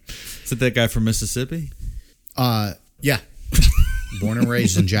 Is it that guy from Mississippi? Yeah. Born and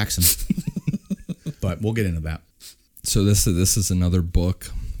raised in Jackson. But we'll get into that. So this is another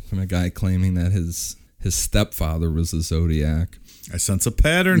book from a guy claiming that his stepfather was the Zodiac. I sense a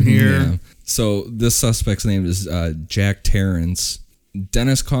pattern here. Yeah. So this suspect's name is Jack Terrence.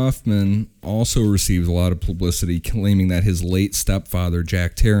 Dennis Kaufman also received a lot of publicity claiming that his late stepfather,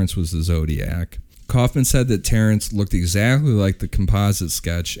 Jack Terrence, was the Zodiac. Kaufman said that Terrence looked exactly like the composite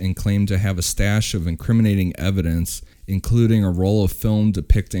sketch and claimed to have a stash of incriminating evidence, including a roll of film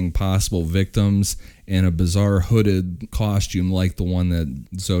depicting possible victims and a bizarre hooded costume like the one that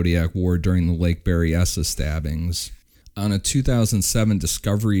Zodiac wore during the Lake Berryessa stabbings. On a 2007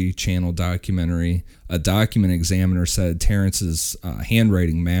 Discovery Channel documentary, a document examiner said Terrence's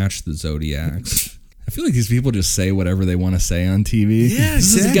handwriting matched the Zodiac's. I feel like these people just say whatever they want to say on TV. Yeah,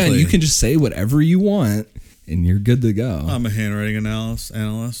 This is, exactly. again, you can just say whatever you want, and you're good to go. I'm a handwriting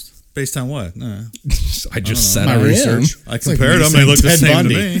analyst. Based on what? I just said My I research. am. I It's like compared me them. They saying look the Ted same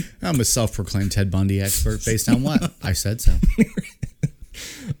Bundy. to me. I'm a self-proclaimed Ted Bundy expert based on what? I said so.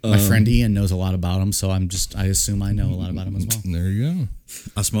 My friend Ian knows a lot about him, so I assume I know a lot about him as well. There you go.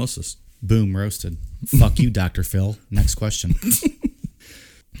 Osmosis. Boom, roasted. Fuck you, Dr. Phil. Next question.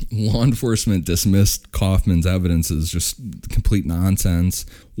 Law enforcement dismissed Kaufman's evidence as just complete nonsense.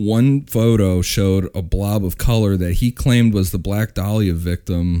 One photo showed a blob of color that he claimed was the Black Dahlia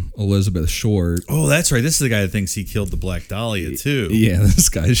victim, Elizabeth Short. Oh, that's right. This is the guy that thinks he killed the Black Dahlia, too. Yeah, this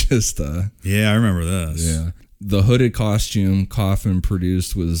guy's just... Yeah, I remember this. Yeah. The hooded costume Kaufman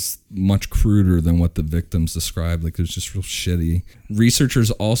produced was much cruder than what the victims described. Like, it was just real shitty. Researchers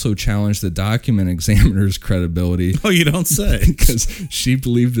also challenged the document examiner's credibility. Oh, you don't say. Because she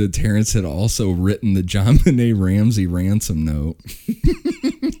believed that Terrence had also written the John Benet Ramsey ransom note.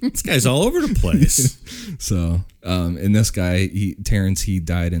 This guy's all over the place. So, and this guy, Terrence, he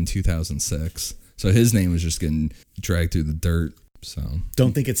died in 2006. So his name was just getting dragged through the dirt. So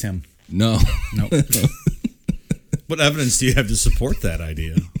Don't think it's him. no. Nope. What evidence do you have to support that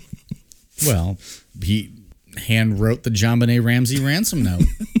idea? Well, he hand wrote the John Benet Ramsey ransom note.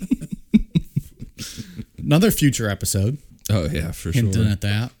 Another future episode. Oh yeah, for Hinting sure. at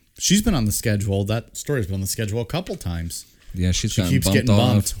that. She's been on the schedule. That story's been on the schedule a couple times. Yeah, she Keeps bumped getting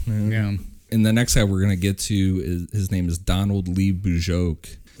off. bumped. Yeah. And the next guy we're gonna get to is his name is Donald Lee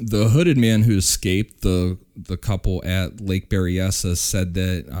Bujoke. The hooded man who escaped the couple at Lake Berryessa said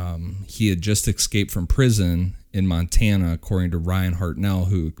that he had just escaped from prison in Montana, according to Ryan Hartnell,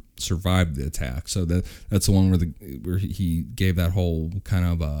 who survived the attack. So that's the one where he gave that whole kind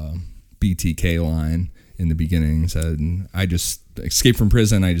of BTK line in the beginning. He said, "I just escaped from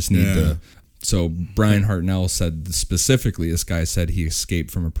prison. I just need to." So Brian Hartnell said specifically, this guy said he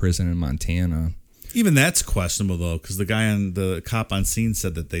escaped from a prison in Montana. Even that's questionable, though, because the cop on scene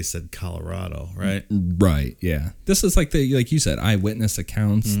said that they said Colorado, right? Right, yeah. This is like like you said, eyewitness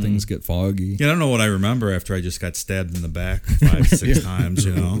accounts. Things get foggy. Yeah, I don't know what I remember after I just got stabbed in the back 5-6 times,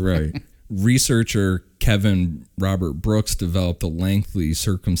 you know? Right. Researcher Kevin Robert Brooks developed a lengthy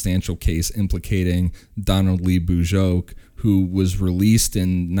circumstantial case implicating Donald Lee Bujoke, who was released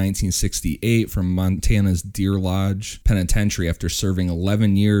in 1968 from Montana's Deer Lodge Penitentiary after serving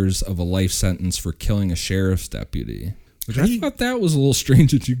 11 years of a life sentence for killing a sheriff's deputy. Which I thought that was a little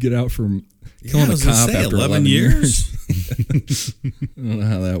strange that you get out from killing a cop after 11 years. I don't know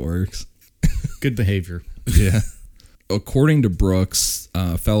how that works. Good behavior. Yeah. According to Brooks,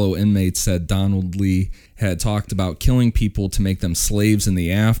 fellow inmates said Donald Lee had talked about killing people to make them slaves in the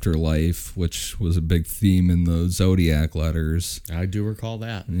afterlife, which was a big theme in the Zodiac letters. I do recall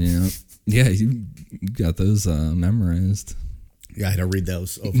that. Yeah. Yeah, you got those memorized. Yeah, I had to read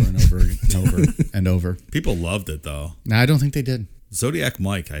those over and over and over and over. People loved it, though. No, I don't think they did. Zodiac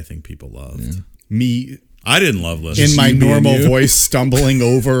Mike, I think people loved. Yeah. Me, I didn't love listening. in my You being normal you. voice, stumbling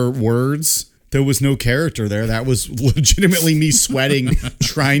over words. There was no character there. That was legitimately me sweating,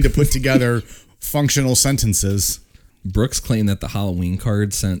 trying to put together functional sentences. Brooks claimed that the Halloween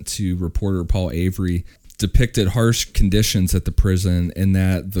card sent to reporter Paul Avery depicted harsh conditions at the prison and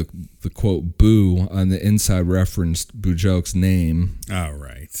that the quote "boo" on the inside referenced Bujoke's name. All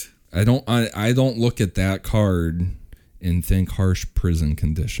right. I don't look at that card and think harsh prison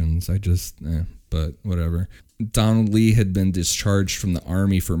conditions. I just but whatever. Donald Lee had been discharged from the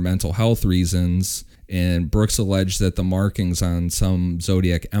Army for mental health reasons, And Brooks alleged that the markings on some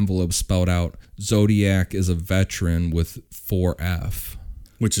Zodiac envelopes spelled out Zodiac is a veteran with 4F.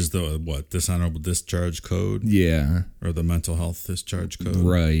 Which is the, dishonorable discharge code? Yeah. Or the mental health discharge code?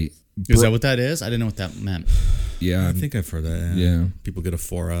 Right. Is that what that is? I didn't know what that meant. Yeah. I think I've heard that. Yeah. People get a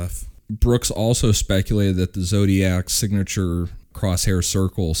 4F. Brooks also speculated that the Zodiac signature crosshair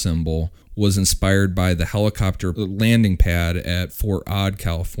circle symbol was inspired by the helicopter landing pad at Fort Odd,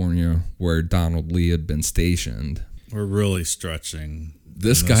 California, where Donald Lee had been stationed. We're really stretching.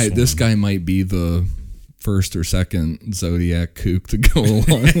 This guy might be the first or second Zodiac kook to go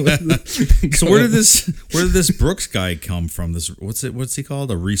along with it. So where did this Brooks guy come from? What's he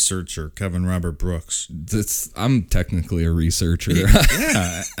called? A researcher, Kevin Robert Brooks. I'm technically a researcher.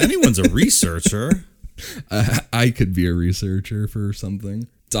 Yeah, anyone's a researcher. I could be a researcher for something.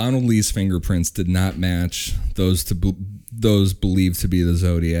 Donald Lee's fingerprints did not match those believed to be the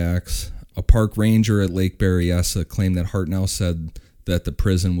Zodiacs. A park ranger at Lake Berryessa claimed that Hartnell said that the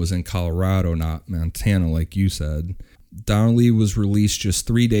prison was in Colorado, not Montana, like you said. Donald Lee was released just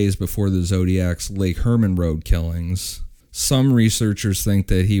 3 days before the Zodiac's Lake Herman Road killings. Some researchers think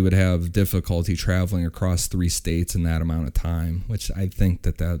that he would have difficulty traveling across 3 states in that amount of time, which I think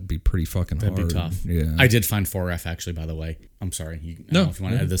that would be pretty fucking hard. That'd be tough. Yeah. I did find 4F, actually, by the way. I'm sorry. I don't know if you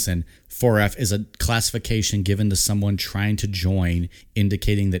want to add this in. 4F is a classification given to someone trying to join,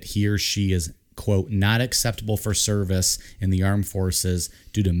 indicating that he or she is, quote, not acceptable for service in the armed forces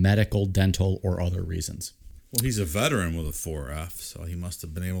due to medical, dental, or other reasons. Well, he's a veteran with a 4F, so he must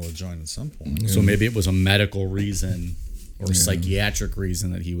have been able to join at some point. So maybe it was a medical reason or psychiatric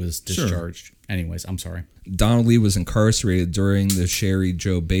reason that he was discharged. Sure. Anyways, I'm sorry. Donald Lee was incarcerated during the Sherry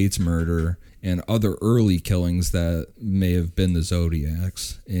Joe Bates murder and other early killings that may have been the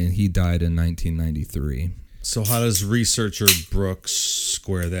Zodiacs, and he died in 1993. So how does researcher Brooks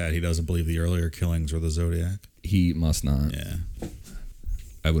square that? He doesn't believe the earlier killings were the Zodiac? He must not. Yeah.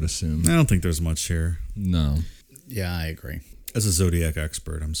 I would assume. I don't think there's much here. No. Yeah, I agree. As a Zodiac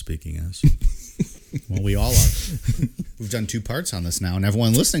expert, I'm speaking as. Well, we all are. We've done 2 parts on this now, and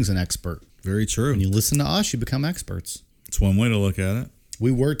everyone listening's an expert. Very true. When you listen to us, you become experts. It's one way to look at it.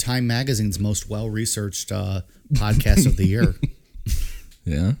 We were Time Magazine's most well-researched podcast of the year.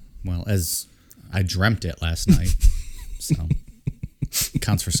 Yeah? Well, as I dreamt it last night. So, it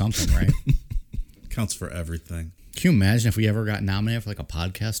counts for something, right? Counts for everything. Can you imagine if we ever got nominated for like a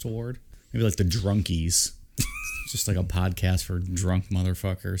podcast award? Maybe like the Drunkies. Just like a podcast for drunk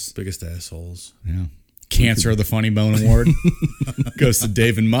motherfuckers. Biggest assholes. Yeah. Cancer of the Funny Bone Award goes to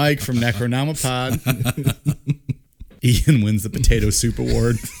Dave and Mike from Necronomipod. Ian wins the Potato Soup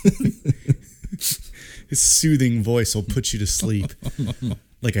Award. His soothing voice will put you to sleep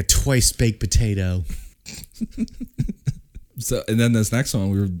like a twice-baked potato. So, and then this next one,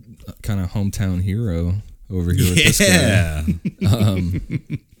 we were kind of hometown hero over here with this guy.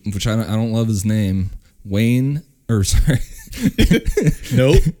 Which I don't love his name.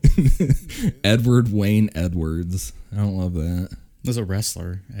 Nope. Edward Wayne Edwards. I don't love that. There's a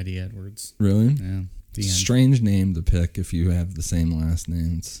wrestler, Eddie Edwards. Really? Yeah. The end. Strange name to pick if you have the same last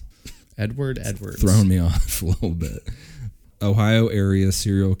names. Edward Edwards. Throwing me off a little bit. Ohio area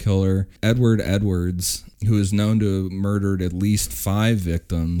serial killer Edward Edwards, who is known to have murdered at least 5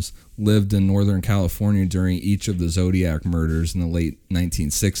 victims, lived in Northern California during each of the Zodiac murders in the late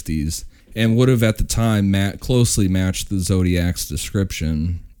 1960s, and would have at the time closely matched the Zodiac's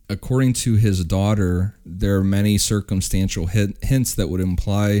description. According to his daughter, there are many circumstantial hints that would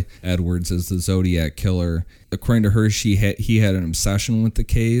imply Edwards as the Zodiac killer. According to her, he had an obsession with the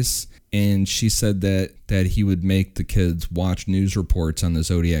case, and she said that he would make the kids watch news reports on the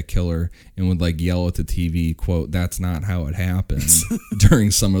Zodiac killer and would like yell at the TV, quote, "That's not how it happened,"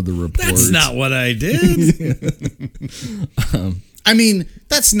 during some of the reports. That's not what I did. I mean,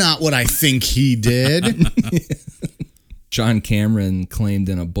 that's not what I think he did. John Cameron claimed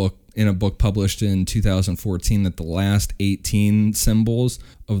in a book published in 2014 that the last 18 symbols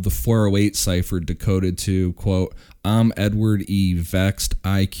of the 408 cipher decoded to, quote, "I'm Edward E. Vexed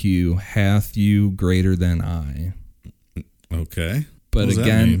IQ hath you greater than I." Okay. But what does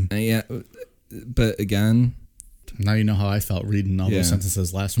again, that mean? but again, now you know how I felt reading all those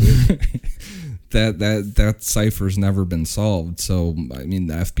sentences last week. that cipher's never been solved. So I mean,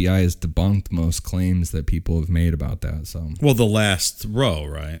 the FBI has debunked most claims that people have made about that. So, well, the last row,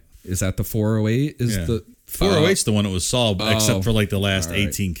 right? Is that the 408? The 408's the one that was solved, except for like the last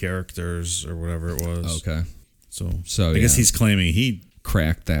 18 characters or whatever it was. Okay. So I guess he's claiming he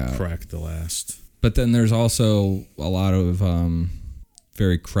cracked the last. But then there's also a lot of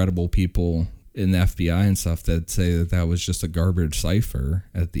very credible people in the FBI and stuff that say that was just a garbage cipher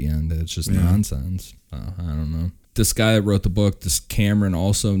at the end. It's just nonsense. I don't know. This guy that wrote the book, this Cameron,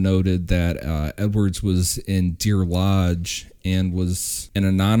 also noted that Edwards was in Deer Lodge and was an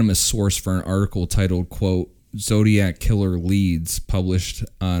anonymous source for an article titled, quote, Zodiac Killer Leads, published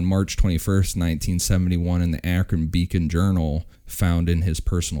on March 21st, 1971 in the Akron Beacon Journal, found in his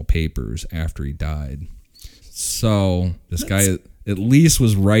personal papers after he died. So this guy at least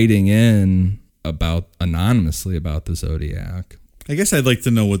was writing in anonymously about the Zodiac. I guess I'd like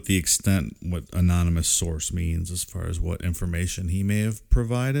to know what anonymous source means as far as what information he may have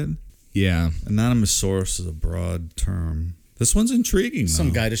provided. Yeah. Anonymous source is a broad term. This one's intriguing, though.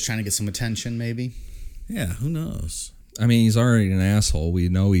 Some guy just trying to get some attention, maybe. Yeah, who knows? I mean, he's already an asshole. We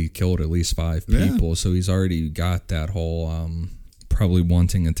know he killed at least 5 people, so he's already got that whole probably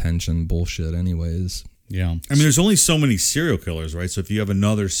wanting attention bullshit anyways. Yeah. I mean, there's only so many serial killers, right? So if you have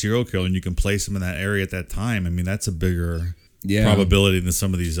another serial killer and you can place him in that area at that time, I mean, that's a bigger probability than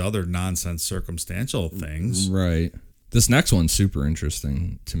some of these other nonsense circumstantial things. Right. This next one's super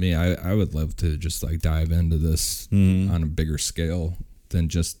interesting to me. I would love to just like dive into this on a bigger scale than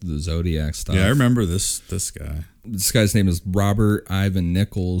just the Zodiac stuff. Yeah, I remember this guy. This guy's name is Robert Ivan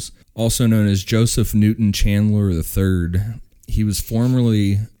Nichols, also known as Joseph Newton Chandler III. He was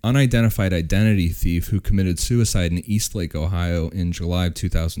formerly unidentified identity thief who committed suicide in Eastlake, Ohio in July of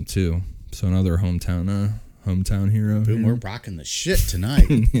 2002. So another hometown hero. Boom, we're rocking the shit tonight.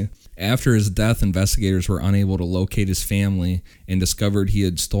 Yeah. After his death, investigators were unable to locate his family and discovered he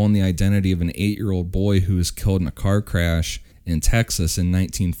had stolen the identity of an 8-year-old boy who was killed in a car crash in Texas in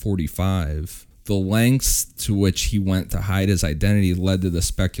 1945. The lengths to which he went to hide his identity led to the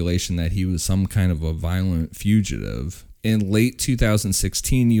speculation that he was some kind of a violent fugitive. In late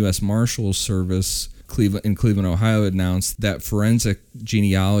 2016, U.S. Marshals Service in Cleveland, Ohio, announced that forensic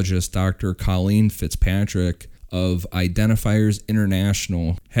genealogist Dr. Colleen Fitzpatrick of Identifiers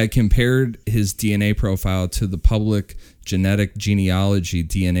International had compared his DNA profile to the public genetic genealogy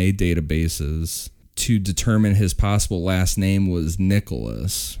DNA databases to determine his possible last name was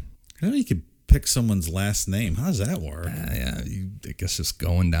Nicholas. I know you could pick someone's last name. How does that work? I guess just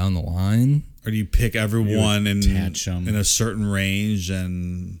going down the line. Or do you pick everyone in them in a certain range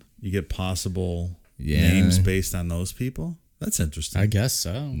and you get possible names based on those people? That's interesting. I guess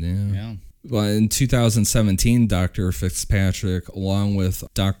so. Yeah. Well, in 2017, Dr. Fitzpatrick, along with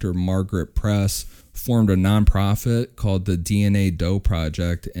Dr. Margaret Press, formed a nonprofit called the DNA Doe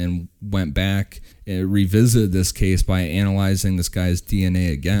Project and went back and revisited this case by analyzing this guy's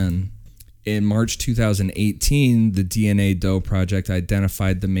DNA again. In March 2018, the DNA Doe Project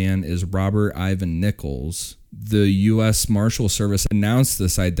identified the man as Robert Ivan Nichols. The U.S. Marshal Service announced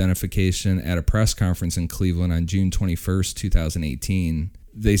this identification at a press conference in Cleveland on June 21st, 2018.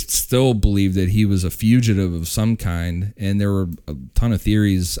 They still believed that he was a fugitive of some kind, and there were a ton of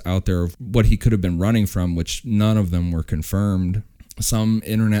theories out there of what he could have been running from, which none of them were confirmed. Some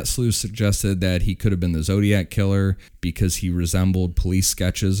internet sleuths suggested that he could have been the Zodiac killer because he resembled police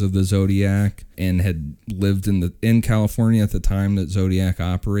sketches of the Zodiac and had lived in California at the time that Zodiac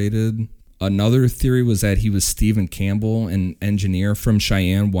operated. Another theory was that he was Stephen Campbell, an engineer from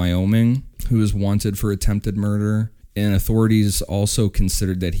Cheyenne, Wyoming, who was wanted for attempted murder. And authorities also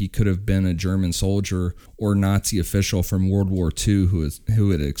considered that he could have been a German soldier or Nazi official from World War II who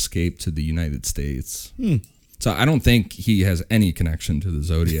had escaped to the United States. So I don't think he has any connection to the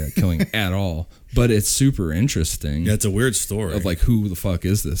Zodiac killing at all. But it's super interesting. Yeah, it's a weird story. Of like, who the fuck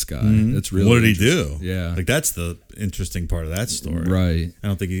is this guy? It's really what did he do? Yeah. Like, that's the interesting part of that story. Right. I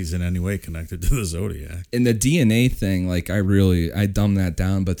don't think he's in any way connected to the Zodiac. And the DNA thing, like, I dumbed that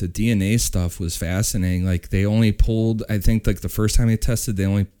down, but the DNA stuff was fascinating. Like, they only pulled, I think, like, the first time they tested, they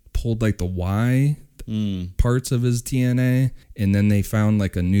only pulled, like, the Y parts of his DNA. And then they found,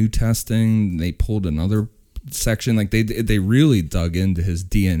 like, a new testing. They pulled another section. Like, they really dug into his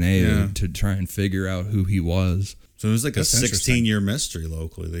DNA to try and figure out who he was. So it was like That's a 16-year mystery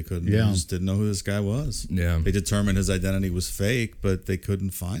locally. They couldn't, just didn't know who this guy was. Yeah. They determined his identity was fake, but they couldn't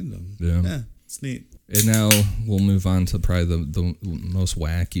find him. Yeah. It's neat. And now we'll move on to probably the most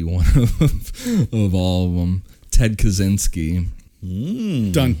wacky one of all of them, Ted Kaczynski.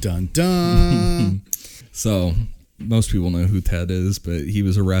 Dun, dun, dun. So most people know who Ted is, but he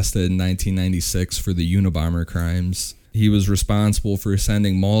was arrested in 1996 for the Unabomber crimes. He was responsible for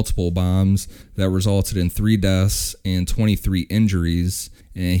sending multiple bombs that resulted in 3 deaths and 23 injuries.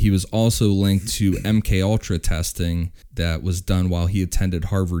 And he was also linked to MKUltra testing that was done while he attended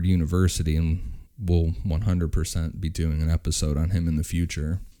Harvard University. And we'll 100% be doing an episode on him in the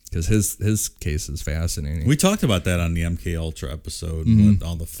future. because his case is fascinating. We talked about that on the MK Ultra episode, with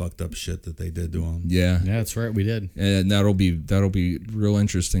all the fucked up shit that they did to him. Yeah, that's right, we did. And that'll be real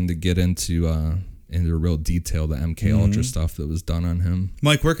interesting to get into real detail, the MK Ultra stuff that was done on him.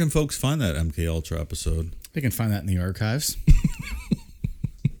 Mike, where can folks find that MK Ultra episode? They can find that in the archives.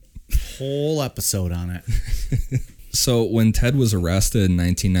 Whole episode on it. So when Ted was arrested in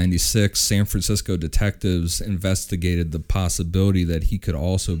 1996, San Francisco detectives investigated the possibility that he could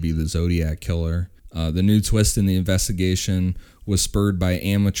also be the Zodiac killer. The new twist in the investigation was spurred by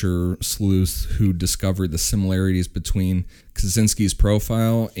amateur sleuths who discovered the similarities between Kaczynski's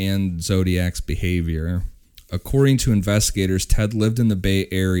profile and Zodiac's behavior. According to investigators, Ted lived in the Bay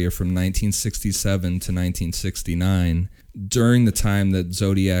Area from 1967 to 1969, during the time that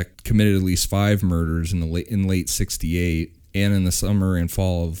Zodiac committed at least 5 murders in late 68 and in the summer and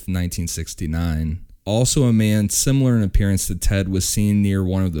fall of 1969. Also, a man similar in appearance to Ted was seen near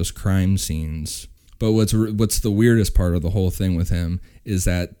one of those crime scenes. But what's the weirdest part of the whole thing with him is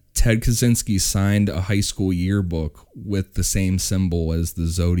that Ted Kaczynski signed a high school yearbook with the same symbol as the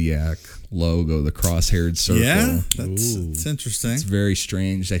Zodiac logo, the cross-haired circle. Yeah, that's interesting. It's very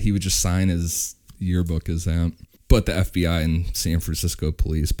strange that he would just sign his yearbook as that. But the FBI and San Francisco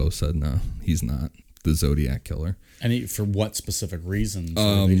police both said, no, he's not the Zodiac killer. And for what specific reasons?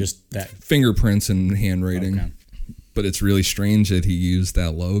 They just that fingerprints and handwriting. Okay. But it's really strange that he used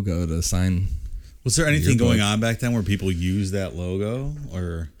that logo to sign. Was there anything going on back then where people used that logo?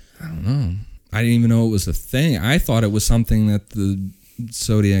 Or I don't know. I didn't even know it was a thing. I thought it was something that the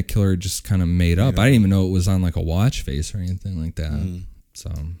Zodiac killer just kind of made up. I didn't even know it was on like a watch face or anything like that.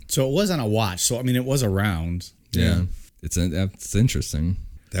 So it was on a watch. So I mean, it was around. Yeah. It's interesting.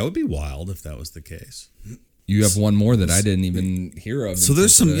 That would be wild if that was the case. You have one more that I didn't even hear of. So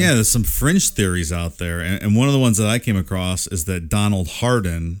there's some fringe theories out there. And one of the ones that I came across is that Donald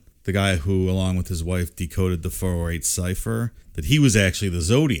Hardin, the guy who, along with his wife, decoded the 408 cipher, that he was actually the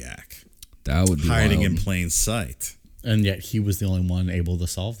Zodiac. That would be hiding wild. in plain sight. And yet he was the only one able to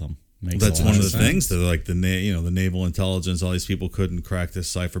solve them. That's one of the things that, like, the naval intelligence, all these people couldn't crack this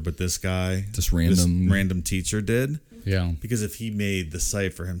cipher, but this guy, this random teacher did. Yeah. Because if he made the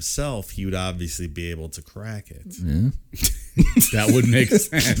cipher himself, he would obviously be able to crack it. Yeah. That would make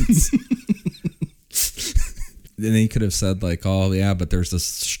sense. Then he could have said, like, oh, yeah, but there's this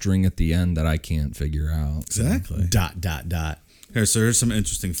string at the end that I can't figure out. Exactly. ... Here, so here's some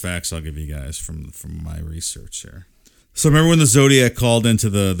interesting facts I'll give you guys from my research here. So remember when the Zodiac called into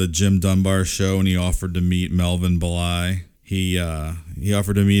the Jim Dunbar show and he offered to meet Melvin Belli? He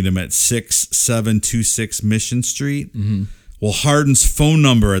offered to meet him at 6726 Mission Street. Mm-hmm. Well, Hardin's phone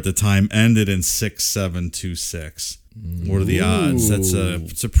number at the time ended in 6726. What are the odds?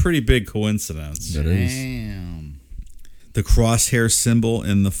 It's a pretty big coincidence. That is. Damn. The crosshair symbol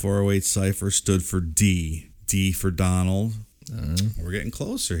in the 408 cipher stood for D. D for Donald. We're getting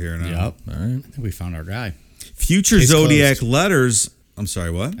closer here now. Yep. All right. I think we found our guy. Future Case Zodiac closed. letters. I'm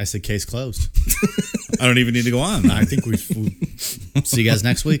sorry, what? I said case closed. I don't even need to go on. I think we see you guys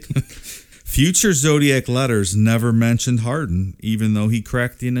next week. Future Zodiac letters never mentioned Hardin, even though he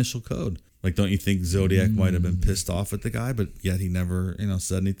cracked the initial code. Like, don't you think Zodiac might have been pissed off at the guy, but yet he never,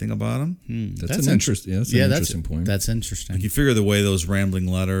 said anything about him? That's an interesting point. That's interesting. Like, you figure the way those rambling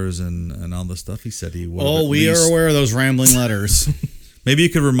letters and all the stuff he said he would. Oh, we are aware of those rambling letters. Maybe you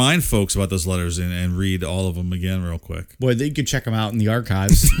could remind folks about those letters and read all of them again real quick. Boy, you could check them out in the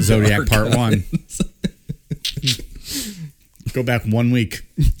archives. Zodiac Part 1. Go back 1 week.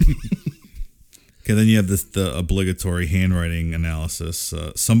 Okay, then you have the obligatory handwriting analysis.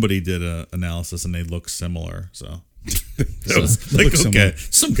 Somebody did an analysis and they look similar. So that was like, okay,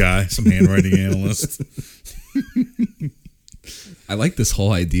 some handwriting analyst. I like this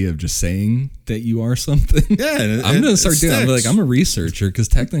whole idea of just saying that you are something. Yeah, I'm going to start doing it. I'm like, I'm a researcher because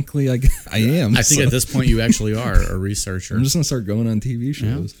technically I am. I think at this point you actually are a researcher. I'm just going to start going on TV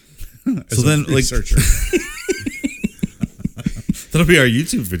shows. Yeah. So then, researcher. That'll be our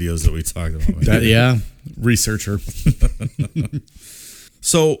YouTube videos that we talked about. Researcher.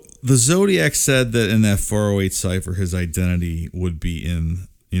 So the Zodiac said that in that 408 cipher, his identity would be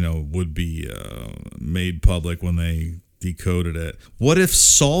made public when they decoded it. What if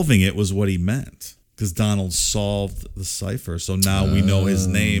solving it was what he meant? Because Donald solved the cipher, so now we know his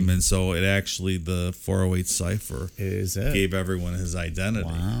name, and so it actually, the 408 cipher gave everyone his identity.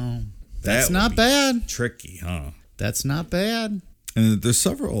 Wow. That's not bad. Tricky, huh? That's not bad. And there's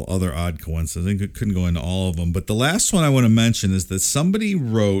several other odd coincidences. I couldn't go into all of them. But the last one I want to mention is that somebody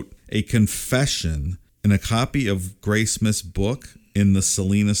wrote a confession in a copy of Graysmith's book in the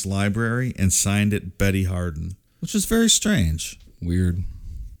Salinas Library and signed it Betty Hardin, which is very strange. Weird.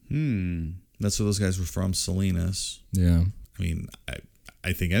 That's where those guys were from, Salinas. Yeah. I mean,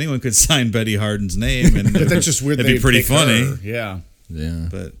 I think anyone could sign Betty Harden's name, and But that's just weird. It'd be pretty funny. Her. Yeah. Yeah.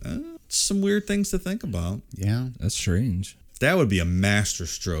 But some weird things to think about. Yeah. That's strange. That would be a master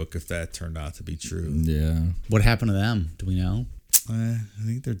stroke if that turned out to be true. Yeah. What happened to them? Do we know? I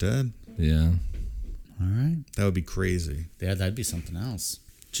think they're dead. Yeah. All right. That would be crazy. Yeah, that'd be something else.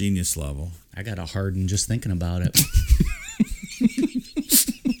 Genius level. I got a harden just thinking about it.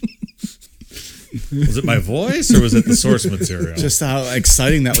 Was it my voice or was it the source material? Just how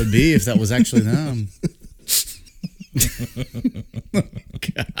exciting that would be if that was actually them.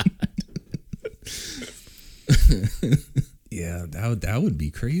 God. Yeah, that would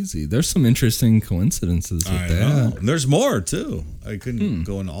be crazy. There's some interesting coincidences with I that. know. And there's more too. I couldn't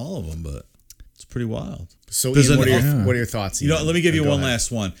go into all of them, but it's pretty wild. So, There's Ian, what an- are your thoughts? You know, Ian? let me give you Go one ahead.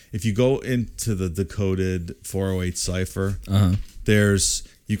 last one. If you go into the decoded 408 cipher,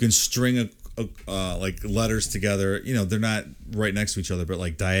 you can string like letters together. You know, they're not right next to each other, but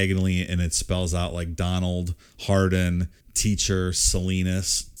like diagonally, and it spells out like Donald, Hardin, teacher,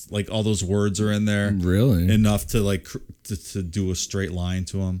 Salinas. Like all those words are in there. Really? Enough to like to do a straight line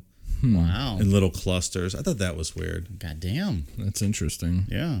to them Wow. in little clusters. I thought that was weird. God damn. That's interesting.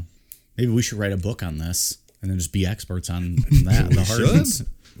 Yeah. Maybe we should write a book on this and then just be experts on that. The hardens. Should.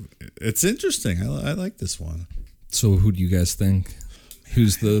 It's interesting. I like this one. So who do you guys think?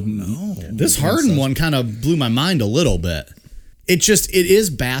 Who's the This Harden one kind of blew my mind a little bit. It is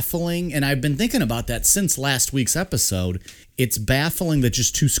baffling, and I've been thinking about that since last week's episode. It's baffling that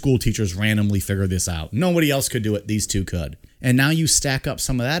just two school teachers randomly figured this out. Nobody else could do it. These two could. And now you stack up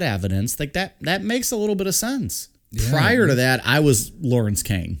some of that evidence. Like that makes a little bit of sense. Yeah. Prior to that, I was Lawrence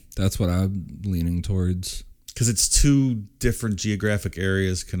Kane. That's what I'm leaning towards. Because it's two different geographic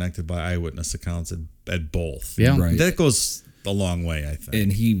areas connected by eyewitness accounts at both. Yeah. Right. That goes a long way, I think.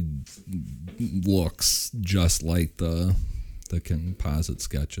 And he looks just like the composite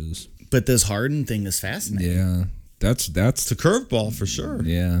sketches. But this Harden thing is fascinating. Yeah. That's It's a curveball for sure.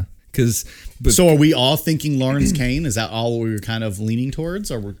 yeah. But So are we all thinking Lawrence Kane? Is that all we were kind of leaning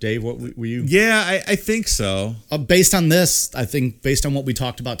towards? Or Dave, what were you? Yeah, I think so. Based on this, I think based on what we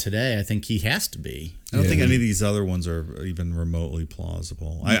talked about today, I think he has to be. I don't think any of these other ones are even remotely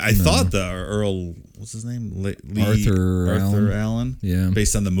plausible. I thought the Earl, what's his name? Arthur Allen. Yeah.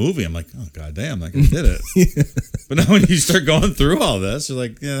 Based on the movie, I'm like, oh, goddamn, that guy did it. But now when you start going through all this, you're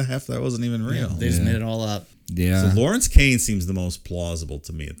like, yeah, half that wasn't even real. They just made it all up. yeah. So Lawrence Kane seems the most plausible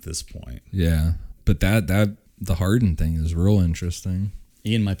to me at this point. Yeah. But that the Harden thing is real interesting.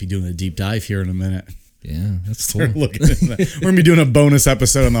 Ian might be doing a deep dive here in a minute. Yeah, that's cool. We're looking at that. We're gonna be doing a bonus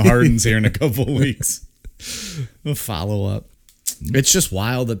episode on the Hardens here in a couple of weeks. We'll follow up. It's just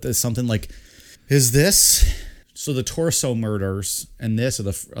wild that there's something like, is this so the torso murders and this are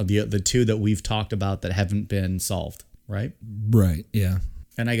the two that we've talked about that haven't been solved, right? Right. Yeah.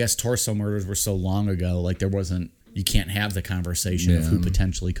 And I guess torso murders were so long ago, like you can't have the conversation of who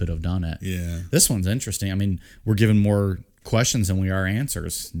potentially could have done it. Yeah. This one's interesting. I mean, we're given more questions than we are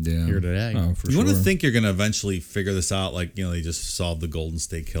answers here today. Oh, for You sure. want to think you're going to eventually figure this out, like, you know, they just solved the Golden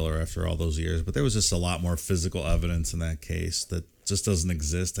State Killer after all those years, but there was just a lot more physical evidence in that case that just doesn't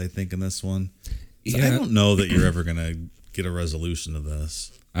exist, I think, in this one. So I don't know that you're ever going to get a resolution to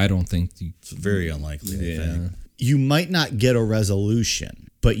this. I don't think It's very unlikely, I think. You might not get a resolution,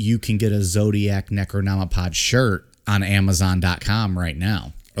 but you can get a Zodiac Necronomicon shirt on Amazon.com right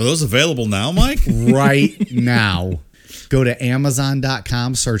now. Are those available now, Mike? Right now. Go to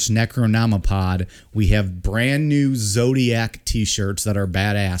Amazon.com, search Necronomipod. We have brand new Zodiac t-shirts that are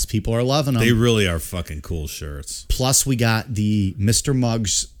badass. People are loving them. They really are fucking cool shirts. Plus, we got the Mr.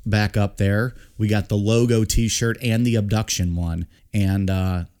 Muggs back up there. We got the logo t-shirt and the abduction one. And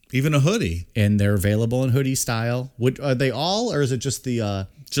Even a hoodie. and they're available in hoodie style. Are they all, or is it just the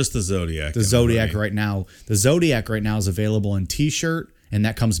Just the Zodiac. the Zodiac right now? The Zodiac right now is available in t-shirt, and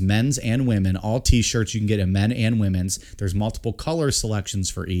that comes men's and women. All t-shirts you can get in men and women's. There's multiple color selections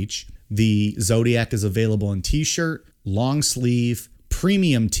for each. The Zodiac is available in t-shirt, long sleeve,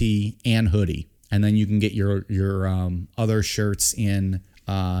 premium tee, and hoodie. And then you can get your other shirts in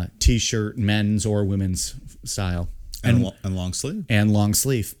t-shirt, men's or women's style. And long sleeve. And long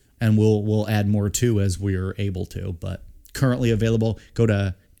sleeve. And we'll add more too as we're able to. But currently available, go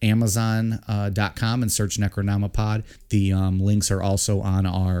to Amazon.com and search Necronomipod. The links are also on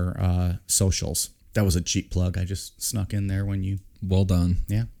our socials. That was a cheap plug. I just snuck in there when you... well done.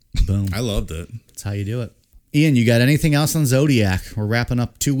 Yeah. Boom. I loved it. That's how you do it. Ian, you got anything else on Zodiac? We're wrapping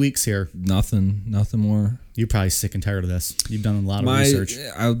up 2 weeks here. Nothing more. You're probably sick and tired of this. You've done a lot of research.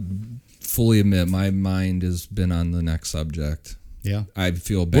 I fully admit my mind has been on the next subject. Yeah. I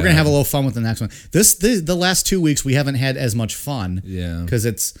feel bad. We're going to have a little fun with the next one. The last 2 weeks, we haven't had as much fun. Yeah. Because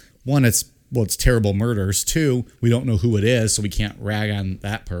it's terrible murders. 2, we don't know who it is, so we can't rag on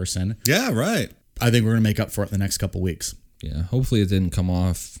that person. Yeah, right. I think we're going to make up for it the next couple weeks. Yeah. Hopefully it didn't come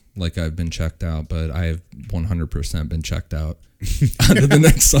off like I've been checked out, but I have 100% been checked out. On to the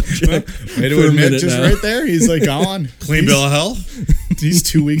next subject. Way to admit just now. Right there. He's like, on. Clean bill of health. He's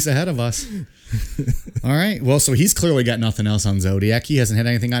 2 weeks ahead of us. All right. Well, so he's clearly got nothing else on Zodiac. He hasn't had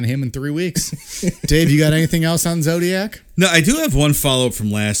anything on him in 3 weeks. Dave, you got anything else on Zodiac? No, I do have one follow-up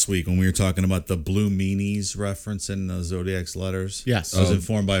from last week when we were talking about the blue meanies reference in Zodiac's letters. Yes. I was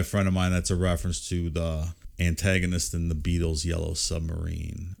informed by a friend of mine that's a reference to the antagonist in the Beatles' Yellow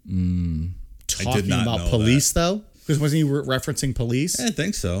Submarine. Talking about police, though? Because wasn't he referencing police? I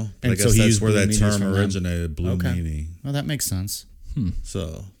think so. And I guess so that's where that term from originated, blue meanie. Well, that makes sense.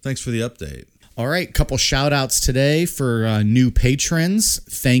 So, thanks for the update. All right, couple shout outs today for new patrons.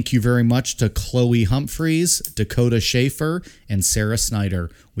 Thank you very much to Chloe Humphreys, Dakota Schaefer, and Sarah Snyder.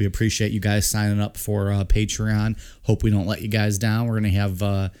 We appreciate you guys signing up for Patreon. Hope we don't let you guys down. We're going to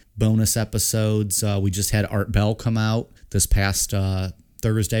have bonus episodes. We just had Art Bell come out this past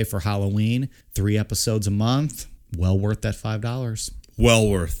Thursday for Halloween. 3 episodes a month. Well worth that $5. Well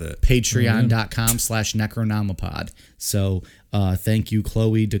worth it. Patreon.com/Necronomipod. So thank you,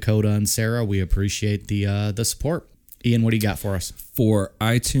 Chloe, Dakota, and Sarah. We appreciate the support. Ian, what do you got for us? For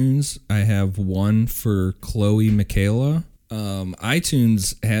iTunes, I have one for Chloe Michaela.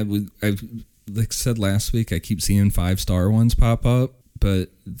 iTunes like I said last week, I keep seeing 5-star ones pop up, but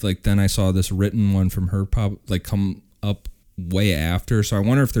like then I saw this written one from her come up way after, so I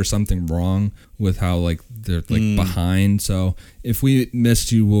wonder if there's something wrong with how like they're like behind. So if we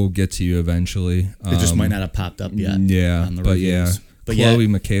missed you, we'll get to you eventually. It just might not have popped up yet. Yeah, on the but reviews. But Chloe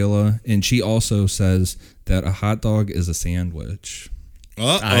Michaela, and she also says that a hot dog is a sandwich.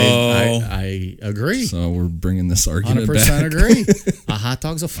 I agree. So we're bringing this argument 100% back. agree. A hot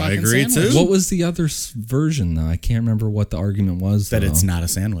dog's a fucking agree sandwich. too. What was the other version though? I can't remember what the argument was. That though. it's not a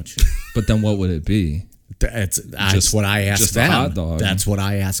sandwich. But then what would it be? That's what I asked just them. a hot dog. That's what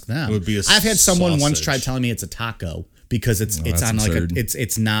I asked them. It would be I've had someone once sausage. try telling me it's a taco because it's that's on like absurd.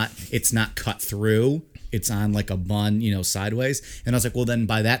 it's not cut through. It's on like a bun, sideways. And I was like, well, then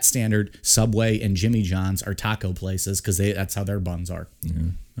by that standard, Subway and Jimmy John's are taco places because that's how their buns are. Yeah.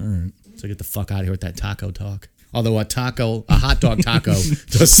 All right. So get the fuck out of here with that taco talk. Although a hot dog taco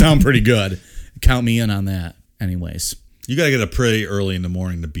does sound pretty good. Count me in on that. Anyways. You got to get up pretty early in the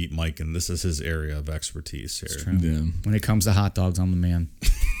morning to beat Mike, and this is his area of expertise here. Yeah. When it comes to hot dogs, I'm the man.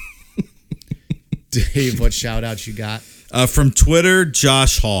 Dave, what shout outs you got? From Twitter,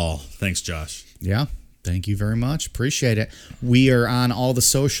 Josh Hall. Thanks, Josh. Yeah. Thank you very much. Appreciate it. We are on all the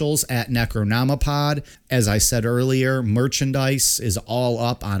socials at Necronomipod. As I said earlier, merchandise is all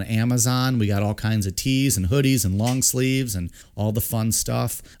up on Amazon. We got all kinds of tees and hoodies and long sleeves and all the fun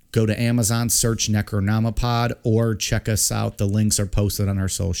stuff. Go to Amazon, search Necronomipod, or check us out. The links are posted on our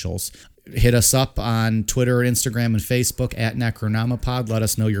socials. Hit us up on Twitter, Instagram, and Facebook at Necronomipod. Let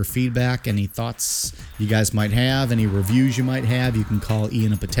us know your feedback, any thoughts you guys might have, any reviews you might have. You can call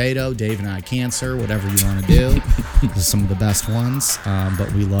Ian a potato, Dave and I cancer, whatever you want to do. These are some of the best ones,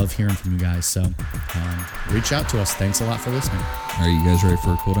 but we love hearing from you guys. So reach out to us. Thanks a lot for listening. Are you guys ready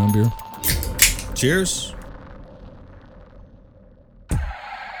for a cool down beer? Cheers.